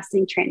called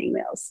fasting training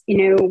wheels,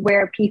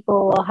 where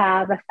people will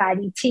have a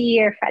fatty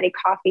tea or fatty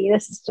coffee.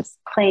 This is just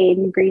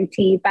plain green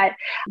tea, but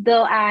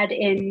they'll add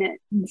in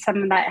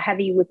some of that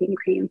heavy whipping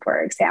cream, for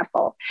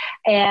example.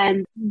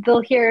 And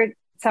they'll hear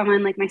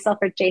someone like myself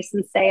or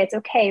Jason say it's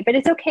okay, but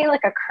it's okay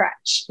like a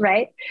crutch,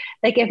 right?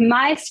 Like if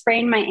I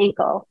sprain my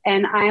ankle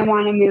and I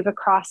want to move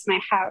across my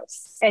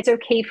house, it's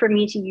okay for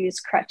me to use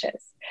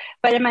crutches.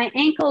 But if my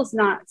ankle's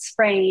not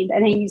sprained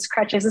and I use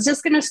crutches, it's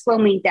just going to slow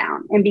me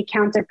down and be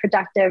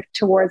counterproductive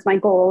towards my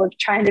goal of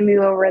trying to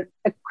move over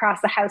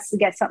across the house to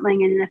get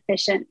something in an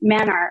efficient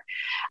manner.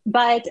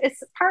 But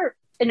it's part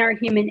in our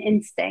human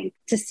instinct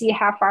to see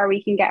how far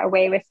we can get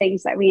away with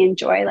things that we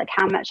enjoy, like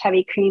how much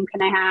heavy cream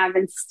can I have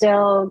and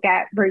still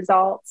get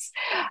results.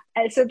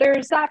 And so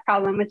there's that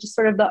problem, which is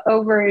sort of the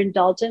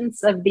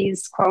overindulgence of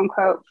these quote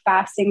unquote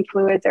fasting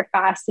fluids or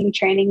fasting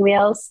training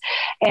wheels.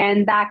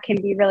 And that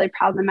can be really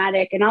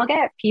problematic. And I'll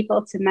get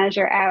people to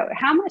measure out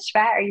how much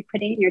fat are you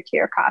putting in your tea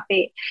or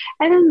coffee.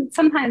 And then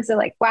sometimes they're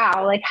like,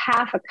 wow, like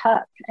half a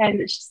cup. And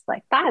it's just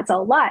like, that's a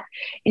lot.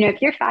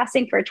 If you're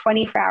fasting for a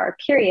 24-hour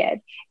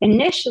period,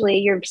 initially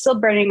you're still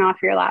burning off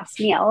your last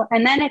meal.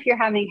 And then if you're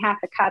having half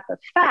a cup of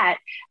fat,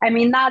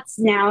 that's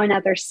now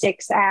another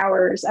 6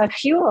 hours of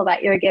fuel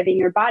that you're giving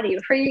your body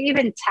before you're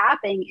even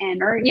tapping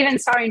in or even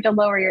starting to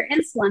lower your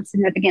insulin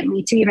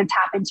significantly to even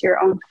tap into your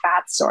own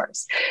fat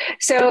source.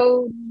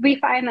 So we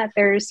find that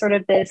there's sort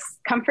of this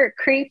comfort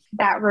creep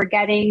that we're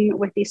getting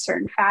with these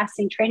certain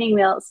fasting training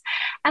wheels.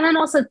 And then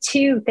also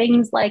too,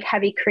 things like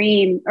heavy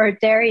cream or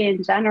dairy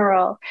in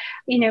general,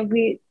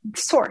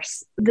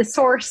 source. The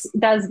source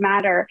does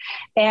matter.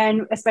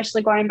 And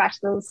especially going back to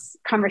those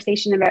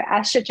conversation about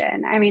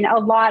estrogen. I mean, a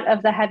lot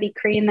of the heavy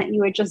cream that you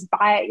would just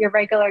buy at your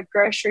regular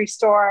grocery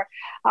store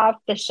off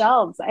the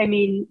shelves. I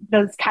mean,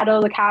 those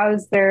cattle, the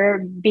cows, they're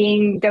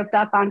being doped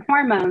up on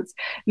hormones.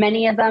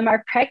 Many of them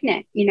are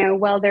pregnant,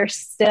 while they're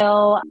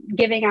still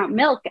giving out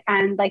milk,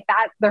 and like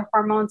that, their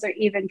hormones are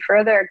even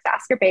further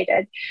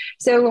exacerbated.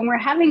 So when we're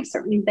having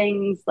certain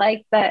things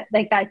like that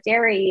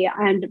dairy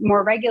and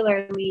more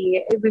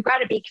regularly, we've got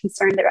to be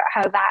concerned about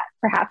how that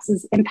perhaps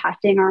is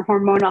impacting our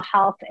hormonal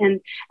health and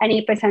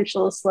any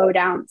potential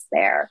slowdowns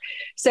there.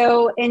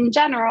 So in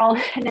general,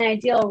 in an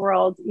ideal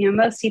world,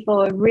 most people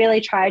would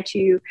really try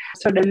to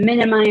sort of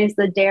minimize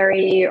the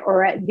dairy,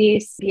 or at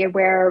least be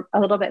aware a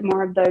little bit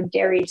more of the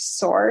dairy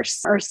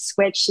source, or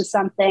switch to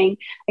something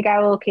like I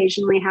will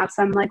occasionally have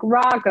some like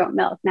raw goat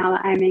milk now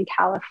that I'm in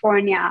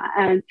California,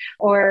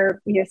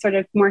 or sort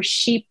of more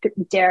sheep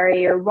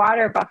dairy or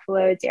water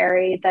buffalo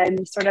dairy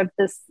than sort of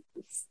this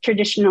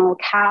traditional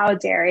cow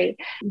dairy,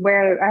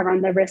 where I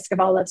run the risk of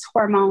all those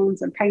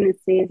hormones and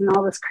pregnancies and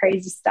all this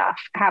crazy stuff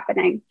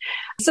happening.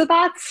 So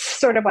that's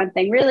sort of one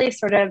thing, really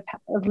sort of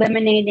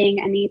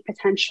eliminating any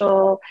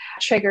potential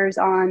triggers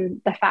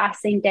on the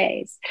fasting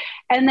days.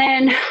 And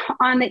then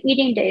on the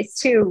eating days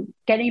too,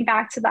 getting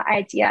back to the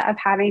idea of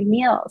having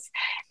meals.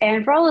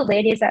 And for all the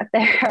ladies out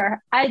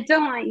there, I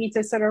don't want you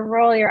to sort of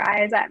roll your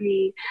eyes at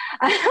me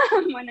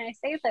when I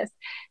say this.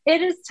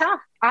 It is tough.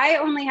 I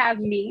only have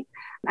me.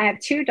 I have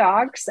 2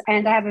 dogs,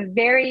 and I have a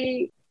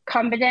very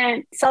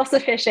competent,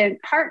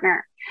 self-sufficient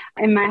partner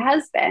and my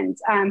husband,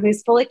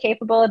 who's fully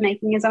capable of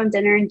making his own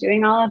dinner and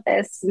doing all of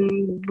this,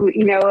 and,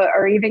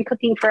 or even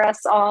cooking for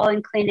us all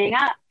and cleaning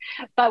up.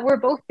 But we're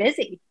both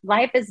busy.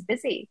 Life is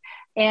busy.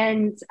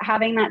 And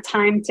having that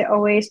time to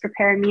always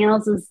prepare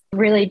meals is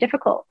really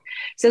difficult.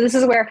 So this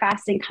is where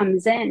fasting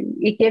comes in.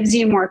 It gives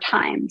you more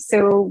time.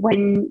 So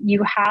when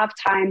you have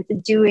time to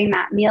doing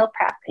that meal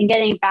prep and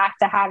getting back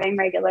to having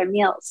regular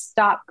meals,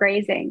 stop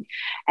grazing.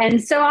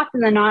 And so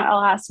often than not,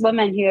 I'll ask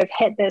women who have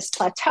hit this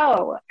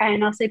plateau,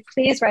 and I'll say,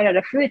 please write out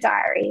a food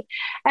diary.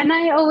 And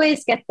I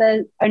always get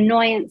the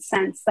annoyance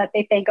sense that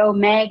they think, oh,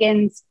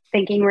 Megan's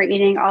thinking we're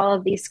eating all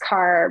of these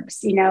carbs,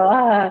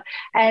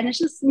 and it's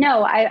just,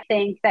 no, I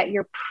think that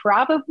you're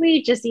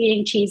probably just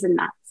eating cheese and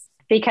nuts,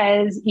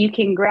 because you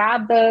can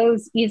grab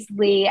those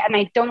easily. And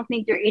I don't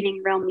think you're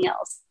eating real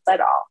meals at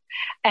all.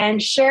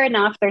 And sure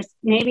enough, there's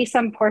maybe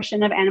some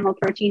portion of animal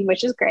protein,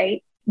 which is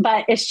great,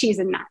 but it's cheese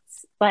and nuts.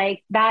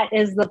 Like that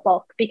is the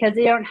bulk, because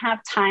you don't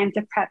have time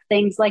to prep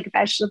things like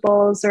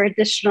vegetables or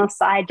additional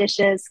side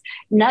dishes.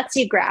 Nuts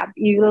you grab.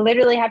 You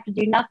literally have to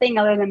do nothing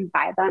other than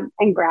buy them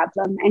and grab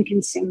them and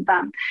consume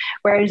them.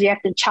 Whereas you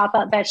have to chop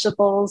up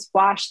vegetables,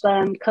 wash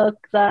them,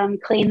 cook them,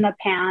 clean the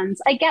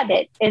pans. I get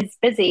it. It's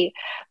busy,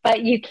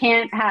 but you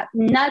can't have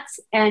nuts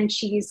and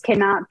cheese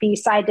cannot be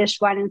side dish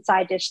 1 and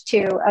side dish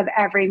 2 of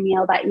every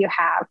meal that you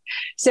have.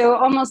 So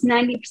almost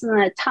 90% of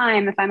the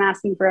time, if I'm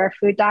asking for a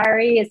food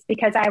diary, it's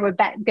because I would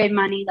bet good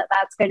money that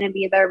that's going to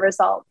be the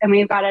result. And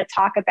we've got to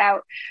talk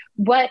about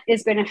what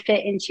is going to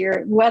fit into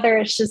whether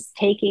it's just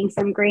taking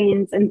some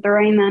greens and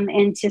throwing them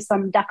into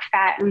some duck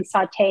fat and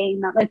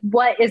sauteing them, like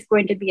what is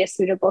going to be a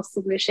suitable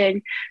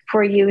solution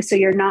for you, so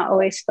you're not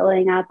always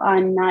filling up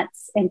on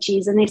nuts and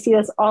cheese. And they see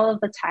this all of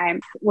the time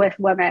with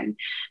women.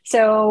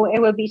 So it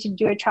would be to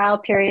do a trial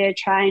period,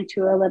 trying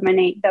to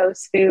eliminate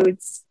those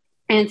foods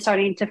and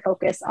starting to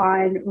focus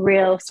on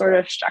real sort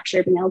of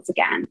structured meals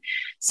again.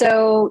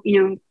 So,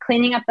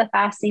 cleaning up the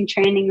fasting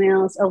training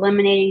meals,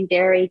 eliminating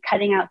dairy,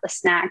 cutting out the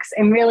snacks,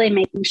 and really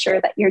making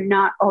sure that you're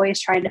not always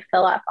trying to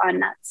fill up on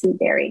nuts and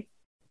dairy.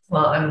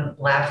 Well, I'm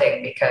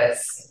laughing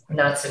because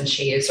nuts and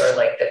cheese are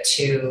like the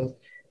 2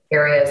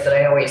 areas that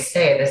I always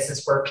say this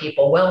is where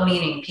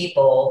well-meaning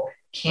people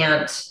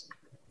can't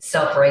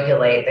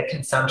self-regulate the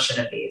consumption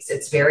of these.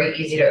 It's very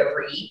easy to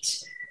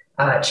overeat.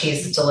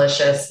 Cheese is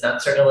delicious.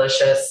 Nuts are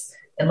delicious.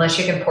 Unless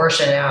you can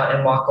portion it out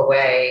and walk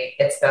away,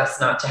 it's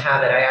best not to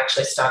have it. I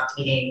actually stopped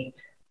eating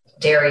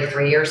dairy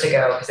 3 years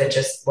ago because it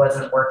just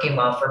wasn't working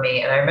well for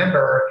me. And I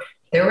remember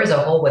there was a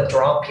whole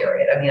withdrawal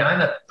period. I mean, I'm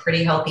a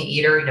pretty healthy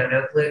eater,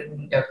 no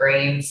gluten, no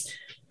grains,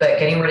 but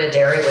getting rid of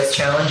dairy was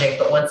challenging.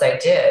 But once I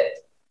did,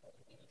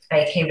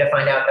 I came to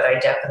find out that I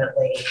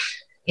definitely,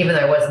 even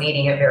though I wasn't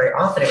eating it very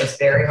often, it was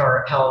very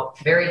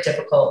very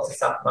difficult to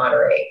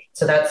self-moderate.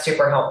 So that's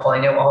super helpful.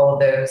 I know all of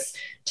those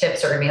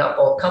tips are going to be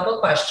helpful. A couple of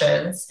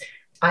questions.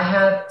 I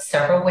have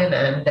several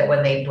women that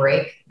when they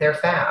break their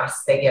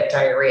fast, they get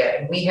diarrhea.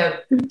 And we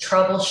have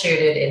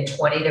troubleshooted in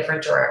 20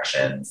 different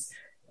directions.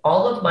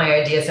 All of my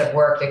ideas have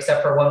worked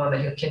except for one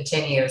woman who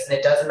continues. And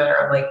it doesn't matter.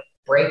 I'm like,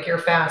 break your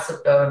fast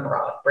with bone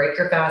broth. Break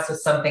your fast with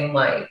something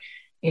light.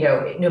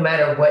 No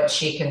matter what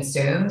she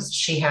consumes,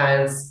 she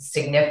has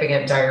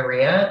significant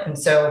diarrhea. And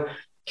so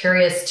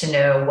curious to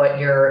know what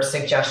your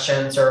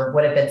suggestions or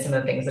what have been some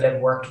of the things that have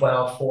worked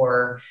well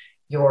for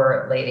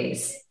your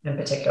ladies in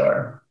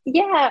particular.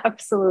 Yeah,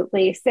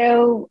 absolutely.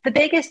 So the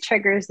biggest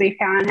triggers we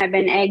found have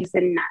been eggs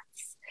and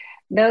nuts.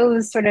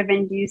 those sort of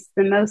induce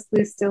the most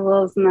loose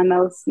stools and the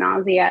most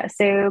nausea.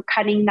 So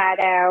cutting that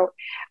out.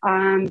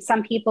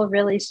 Some people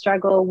really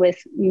struggle with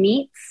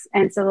meats,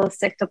 and so they'll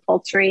stick to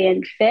poultry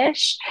and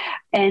fish.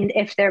 And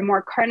if they're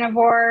more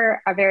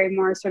carnivore, a very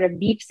more sort of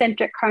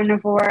beef-centric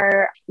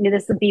carnivore,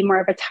 this would be more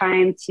of a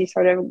time to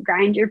sort of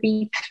grind your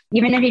beef,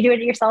 even if you do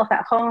it yourself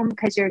at home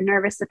because you're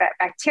nervous about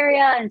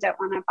bacteria and don't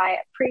want to buy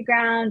it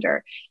pre-ground,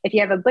 or if you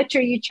have a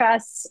butcher you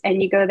trust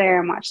and you go there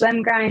and watch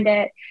them grind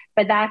it.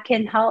 But that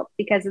can help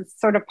because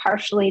it's sort of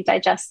partially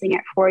digesting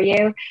it for you.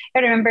 You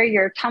gotta remember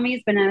your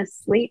tummy's been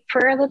asleep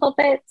for a little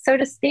bit, so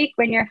to speak,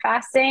 when you're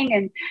fasting,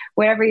 and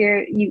whatever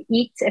you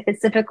eat, if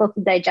it's difficult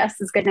to digest,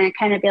 is going to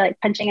kind of be like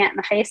punching it in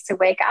the face to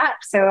wake up.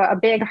 So a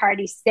big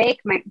hearty steak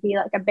might be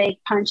like a big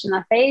punch in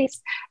the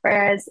face,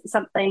 whereas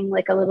something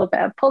like a little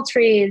bit of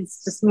poultry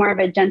is just more of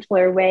a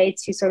gentler way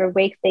to sort of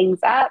wake things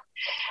up.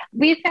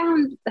 We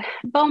found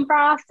bone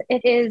broth,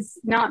 it is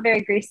not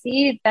very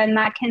greasy, then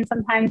that can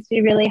sometimes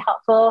be really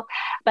helpful.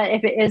 But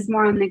if it is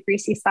more on the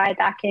greasy side,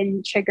 that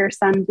can trigger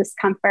some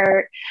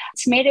discomfort.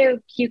 Tomato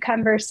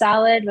cucumber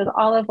salad with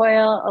olive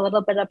oil, a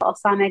little bit of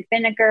balsamic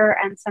vinegar,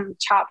 and some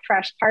chopped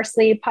fresh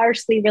parsley.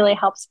 Parsley really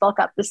helps bulk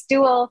up the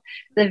stool.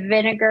 The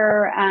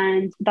vinegar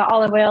and the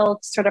olive oil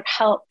sort of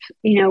help,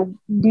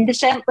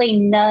 gently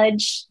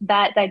nudge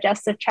that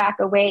digestive tract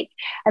awake.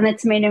 And the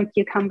tomato and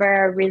cucumber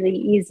are really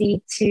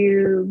easy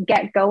to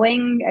get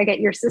going, get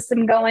your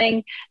system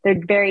going.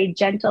 They're very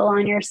gentle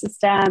on your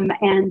system,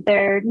 and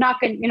you're not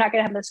going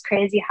to have this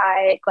crazy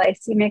high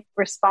glycemic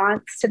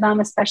response to them,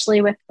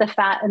 especially with the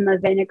fat, and the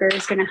vinegar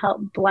is going to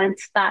help blunt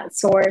that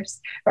source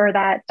or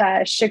that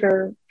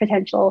sugar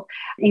potential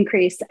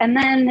increase. And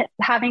then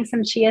having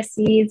some chia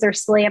seeds or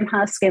psyllium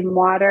husk in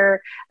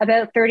water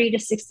about 30 to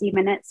 60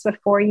 minutes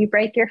before you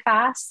break your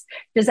fast,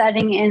 just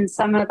adding in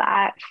some of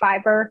that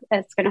fiber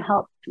that's going to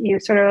help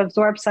sort of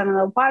absorb some of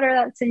the water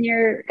that's in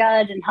your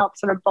gut and help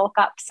sort of bulk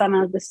up some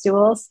of the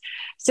stools.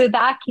 So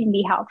that can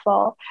be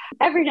helpful.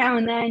 Every now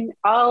and then,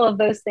 all of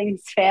those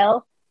things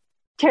fail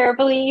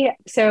terribly.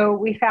 So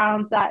we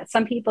found that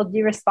some people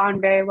do respond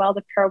very well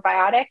to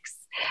probiotics,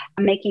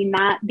 making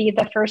that be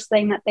the first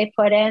thing that they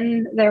put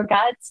in their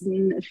guts.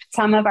 And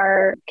some of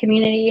our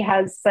community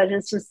has said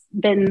it's just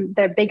been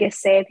their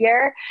biggest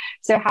savior.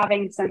 So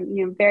having some,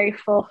 very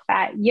full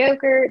fat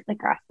yogurt, like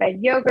grass-fed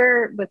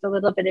yogurt with a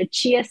little bit of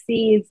chia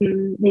seeds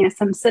and,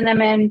 some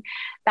cinnamon,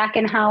 that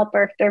can help.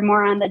 Or if they're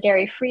more on the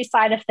dairy-free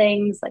side of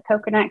things, like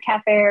coconut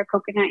cafe or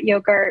coconut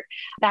yogurt,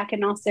 that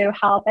can also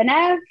help. And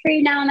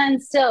every now and then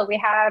still, we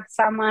have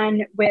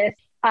someone with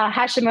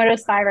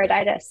Hashimoto's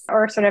thyroiditis,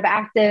 or sort of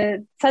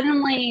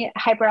suddenly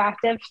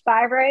hyperactive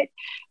thyroid,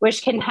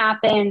 which can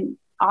happen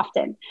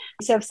often.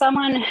 So if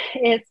someone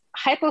is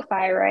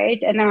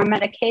hypothyroid and they're on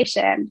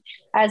medication,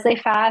 as they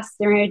fast,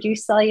 they're going to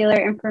reduce cellular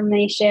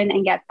inflammation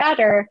and get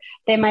better,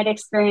 they might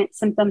experience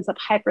symptoms of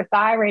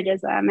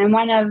hyperthyroidism. And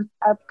one of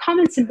a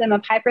common symptom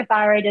of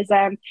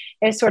hyperthyroidism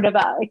is sort of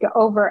like an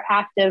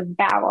overactive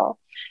bowel.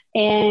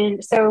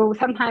 And so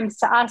sometimes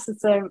to us,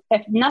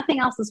 if nothing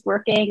else is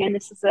working and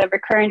this is a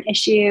recurrent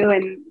issue,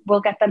 and we'll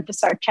get them to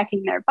start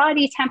checking their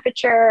body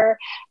temperature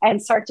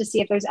and start to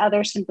see if there's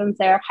other symptoms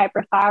there of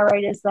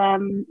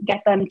hyperthyroidism,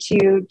 get them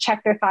to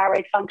check their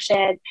thyroid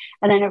function.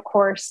 And then of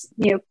course,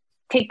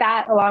 take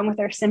that along with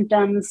their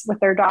symptoms with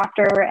their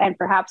doctor and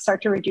perhaps start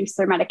to reduce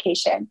their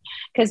medication,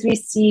 because we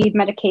see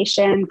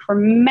medication for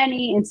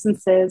many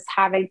instances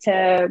having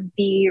to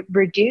be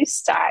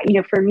reduced.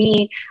 For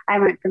me, I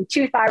went from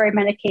 2 thyroid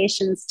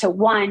medications to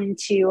 1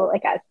 to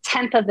like a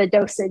 10th of the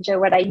dosage of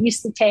what I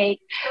used to take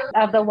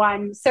of the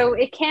 1. So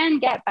it can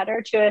get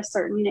better to a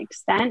certain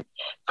extent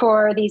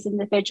for these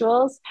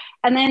individuals.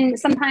 And then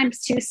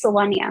sometimes too,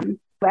 selenium.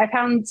 I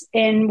found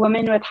in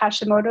women with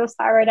Hashimoto's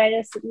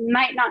thyroiditis, it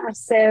might not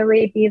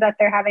necessarily be that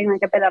they're having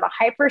like a bit of a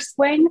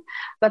hyperswing,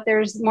 but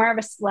there's more of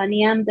a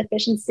selenium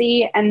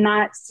deficiency, and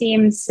that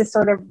seems to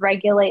sort of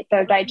regulate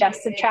their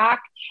digestive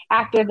tract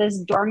after this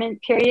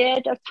dormant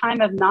period of time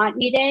of not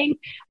eating.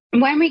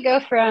 When we go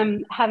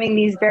from having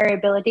these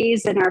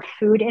variabilities in our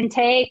food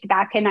intake,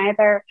 that can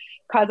either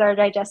cause our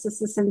digestive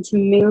system to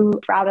move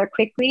rather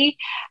quickly.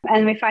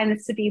 And we find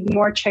this to be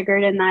more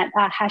triggered in that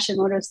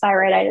Hashimoto's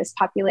thyroiditis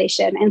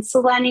population. And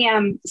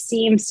selenium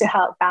seems to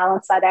help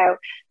balance that out.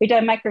 We've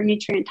done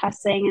micronutrient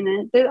testing,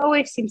 and there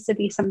always seems to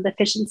be some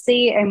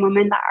deficiency in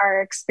women that are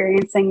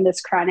experiencing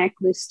this chronic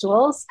loose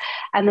stools.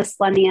 And the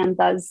selenium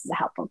does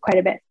help quite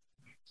a bit.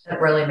 That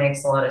really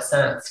makes a lot of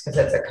sense because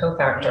it's a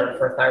cofactor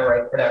for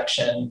thyroid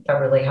production. That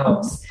really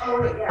helps.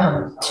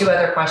 2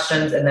 other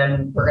questions, and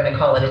then we're going to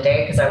call it a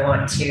day because I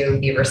want to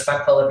be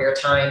respectful of your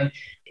time.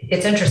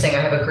 It's interesting. I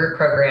have a group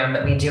program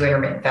that we do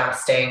intermittent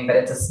fasting, but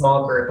it's a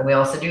small group. And we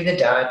also do the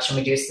Dutch, and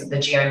we do the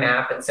GI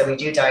map. And so we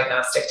do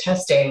diagnostic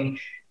testing.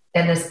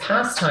 And this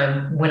past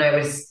time when I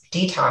was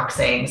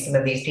detoxing some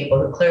of these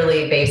people who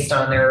clearly, based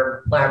on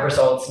their lab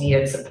results,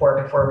 needed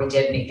support before we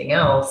did anything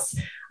else,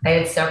 I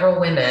had several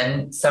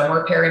women, some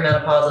were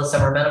perimenopausal,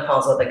 some were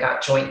menopausal, that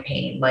got joint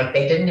pain. Like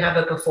they didn't have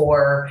it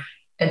before.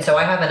 And so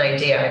I have an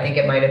idea. I think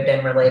it might have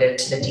been related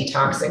to the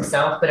detox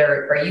itself, but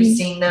are you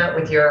seeing that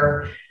with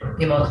your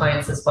female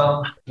clients as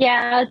well?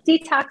 Yeah,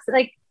 detox,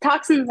 like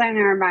toxins in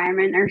our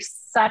environment are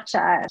such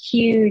a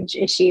huge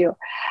issue.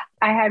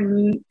 I had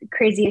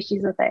crazy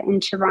issues with it in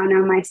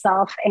Toronto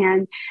myself,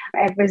 and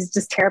it was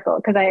just terrible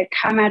because I had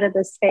come out of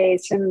this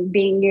phase from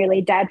being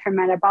nearly dead from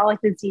metabolic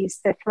disease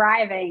to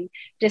thriving,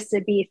 just to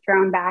be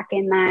thrown back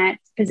in that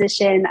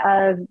position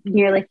of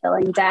nearly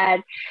feeling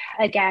dead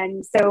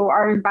again. So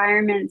our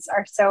environments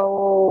are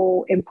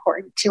so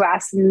important to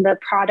us, and the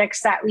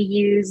products that we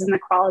use and the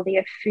quality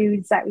of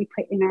foods that we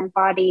put in our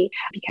body,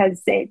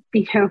 because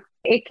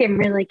it can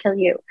really kill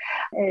you.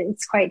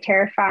 It's quite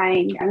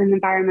terrifying,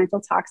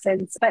 environmental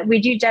toxins. But we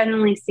do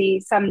generally see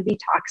some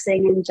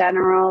detoxing in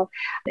general.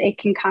 It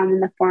can come in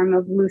the form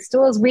of loose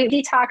stools. We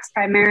detox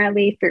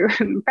primarily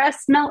through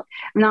breast milk.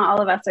 Not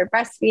all of us are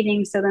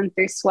breastfeeding, so then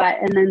through sweat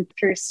and then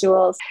through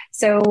stools.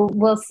 So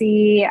we'll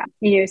see,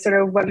 sort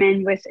of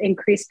women with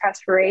increased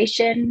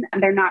perspiration.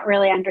 They're not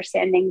really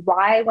understanding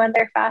why when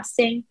they're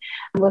fasting.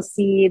 We'll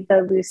see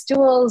the loose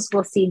stools.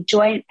 We'll see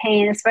joint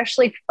pain,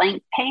 especially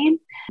flank pain.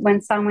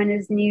 When someone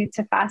is new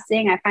to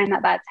fasting, I find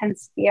that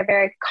tends to be a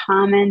very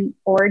common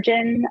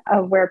origin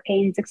of where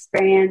pain's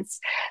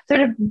experienced. Sort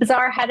of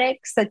bizarre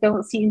headaches that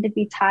don't seem to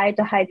be tied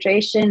to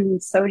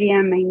hydration,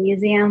 sodium,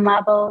 magnesium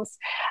levels.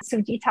 So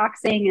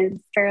detoxing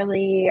is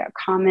fairly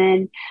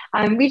common.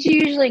 We do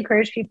usually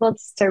encourage people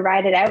to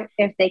ride it out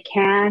if they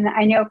can.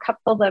 I know a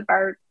couple of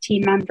our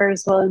team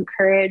members will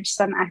encourage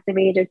some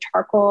activated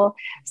charcoal.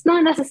 It's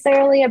not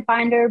necessarily a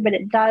binder, but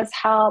it does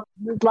help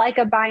like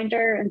a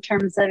binder in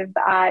terms of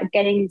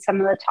getting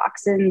some of the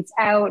toxins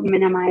out,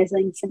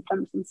 minimizing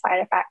symptoms and side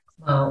effects.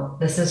 Well,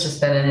 this has just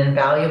been an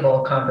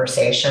invaluable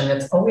conversation.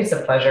 It's always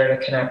a pleasure to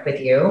connect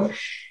with you.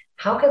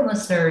 How can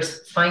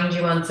listeners find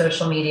you on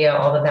social media,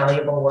 all the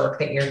valuable work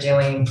that you're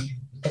doing,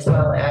 as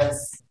well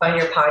as find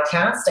your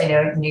podcast? I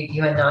know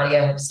you and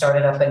Nadia have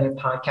started up a new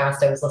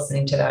podcast. I was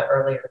listening to that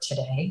earlier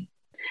today.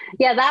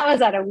 Yeah, that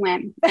was at a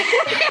whim.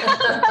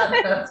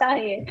 I'll tell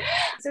you.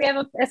 So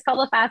it's called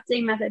the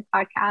Fasting Method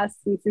Podcast.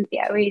 And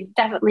Cynthia, we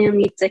definitely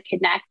need to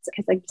connect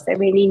because, like you said,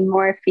 we need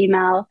more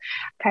female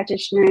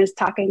practitioners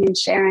talking and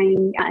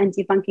sharing and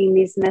debunking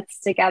these myths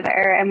together.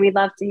 And we'd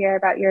love to hear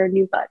about your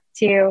new book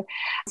too.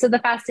 So the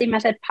Fasting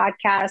Method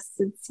Podcast,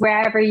 it's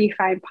wherever you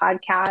find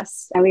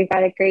podcasts. And we've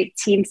got a great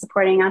team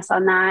supporting us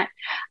on that.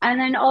 And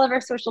then all of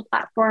our social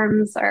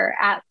platforms are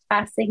at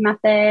Fasting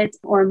Method,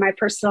 or my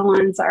personal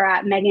ones are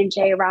at Megan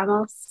J.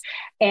 Ramos.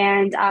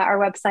 And our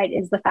website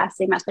is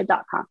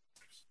thefastingmethod.com.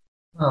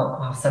 Oh,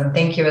 awesome.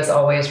 Thank you as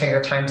always for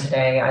your time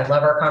today. I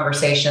love our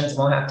conversations.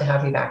 We'll have to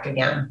have you back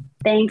again.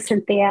 Thanks,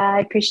 Cynthia. I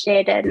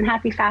appreciate it. And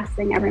happy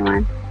fasting,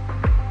 everyone.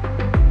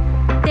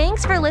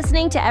 Thanks for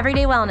listening to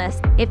Everyday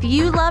Wellness. If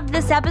you loved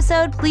this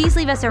episode, please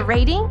leave us a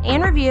rating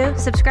and review,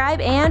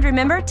 subscribe, and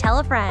remember, tell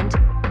a friend.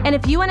 And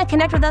if you want to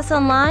connect with us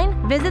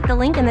online, visit the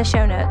link in the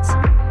show notes.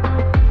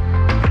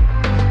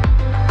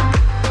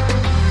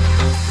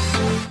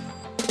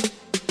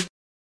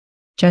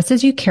 Just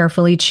as you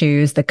carefully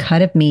choose the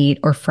cut of meat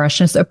or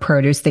freshness of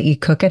produce that you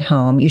cook at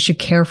home, you should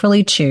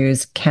carefully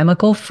choose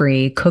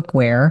chemical-free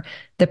cookware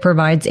that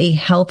provides a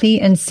healthy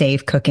and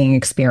safe cooking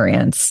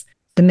experience.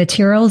 The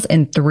materials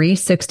in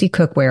 360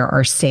 Cookware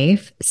are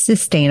safe,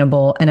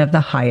 sustainable, and of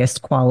the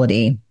highest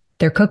quality.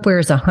 Their cookware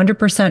is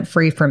 100%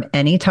 free from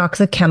any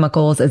toxic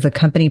chemicals, as the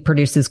company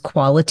produces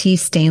quality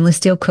stainless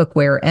steel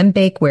cookware and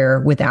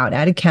bakeware without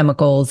added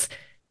chemicals,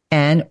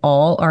 and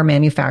all are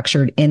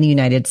manufactured in the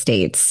United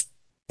States.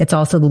 It's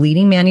also the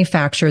leading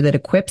manufacturer that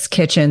equips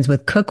kitchens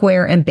with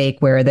cookware and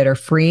bakeware that are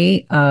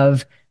free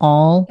of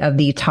all of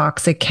the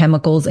toxic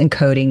chemicals and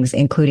coatings,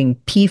 including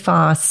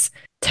PFAS,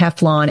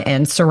 Teflon,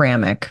 and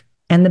ceramic.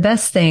 And the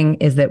best thing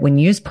is that when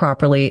used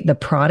properly, the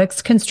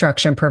product's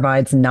construction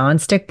provides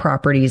nonstick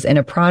properties in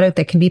a product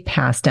that can be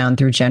passed down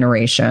through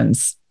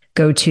generations.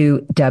 Go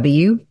to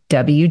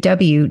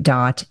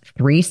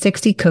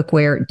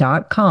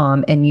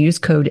www.360cookware.com and use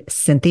code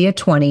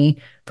Cynthia20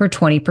 for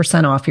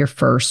 20% off your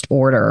first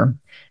order.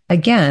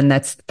 Again,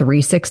 that's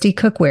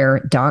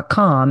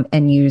 360cookware.com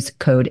and use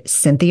code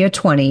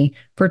Cynthia20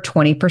 for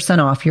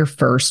 20% off your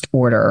first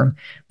order.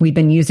 We've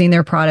been using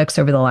their products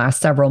over the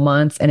last several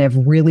months and have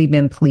really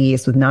been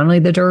pleased with not only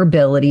the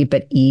durability,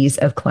 but ease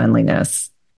of cleanliness.